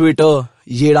 Twitter,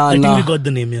 Yeda Anna. I think we got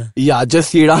the name, yeah. Yeah,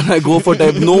 just Yeda Anna. Go for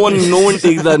type. No one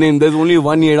takes the name. There's only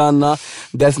one Yeda Anna.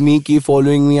 That's me. Keep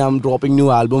following me. I'm dropping new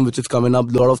album which is coming up.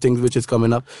 Lot of things which is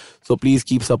coming up. So please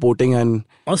keep supporting and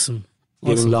awesome.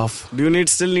 Giving love. Do you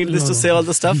still need this to say all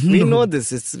the stuff? We know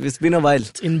this. It's been a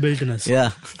while. It's inbuilt in us.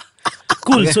 Yeah.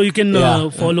 Cool. So you can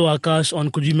follow Aakash on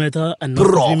Kuji Mehta and not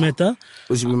Kuji Mehta.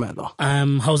 Kuji Mehta.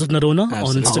 I'm House of Narona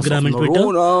on Instagram and Twitter.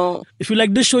 Narona. If you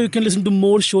like this show, you can listen to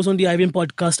more shows on the IVM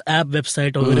Podcast app,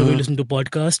 website, or wherever you listen to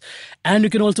podcasts. And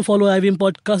you can also follow IVM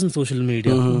Podcast on social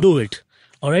media. Do it.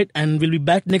 All right. And we'll be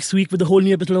back next week with a whole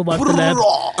new episode of Varta Lab.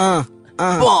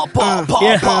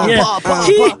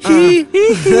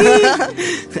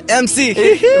 MC.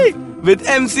 With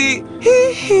MC.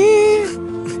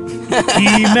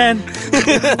 He-Man.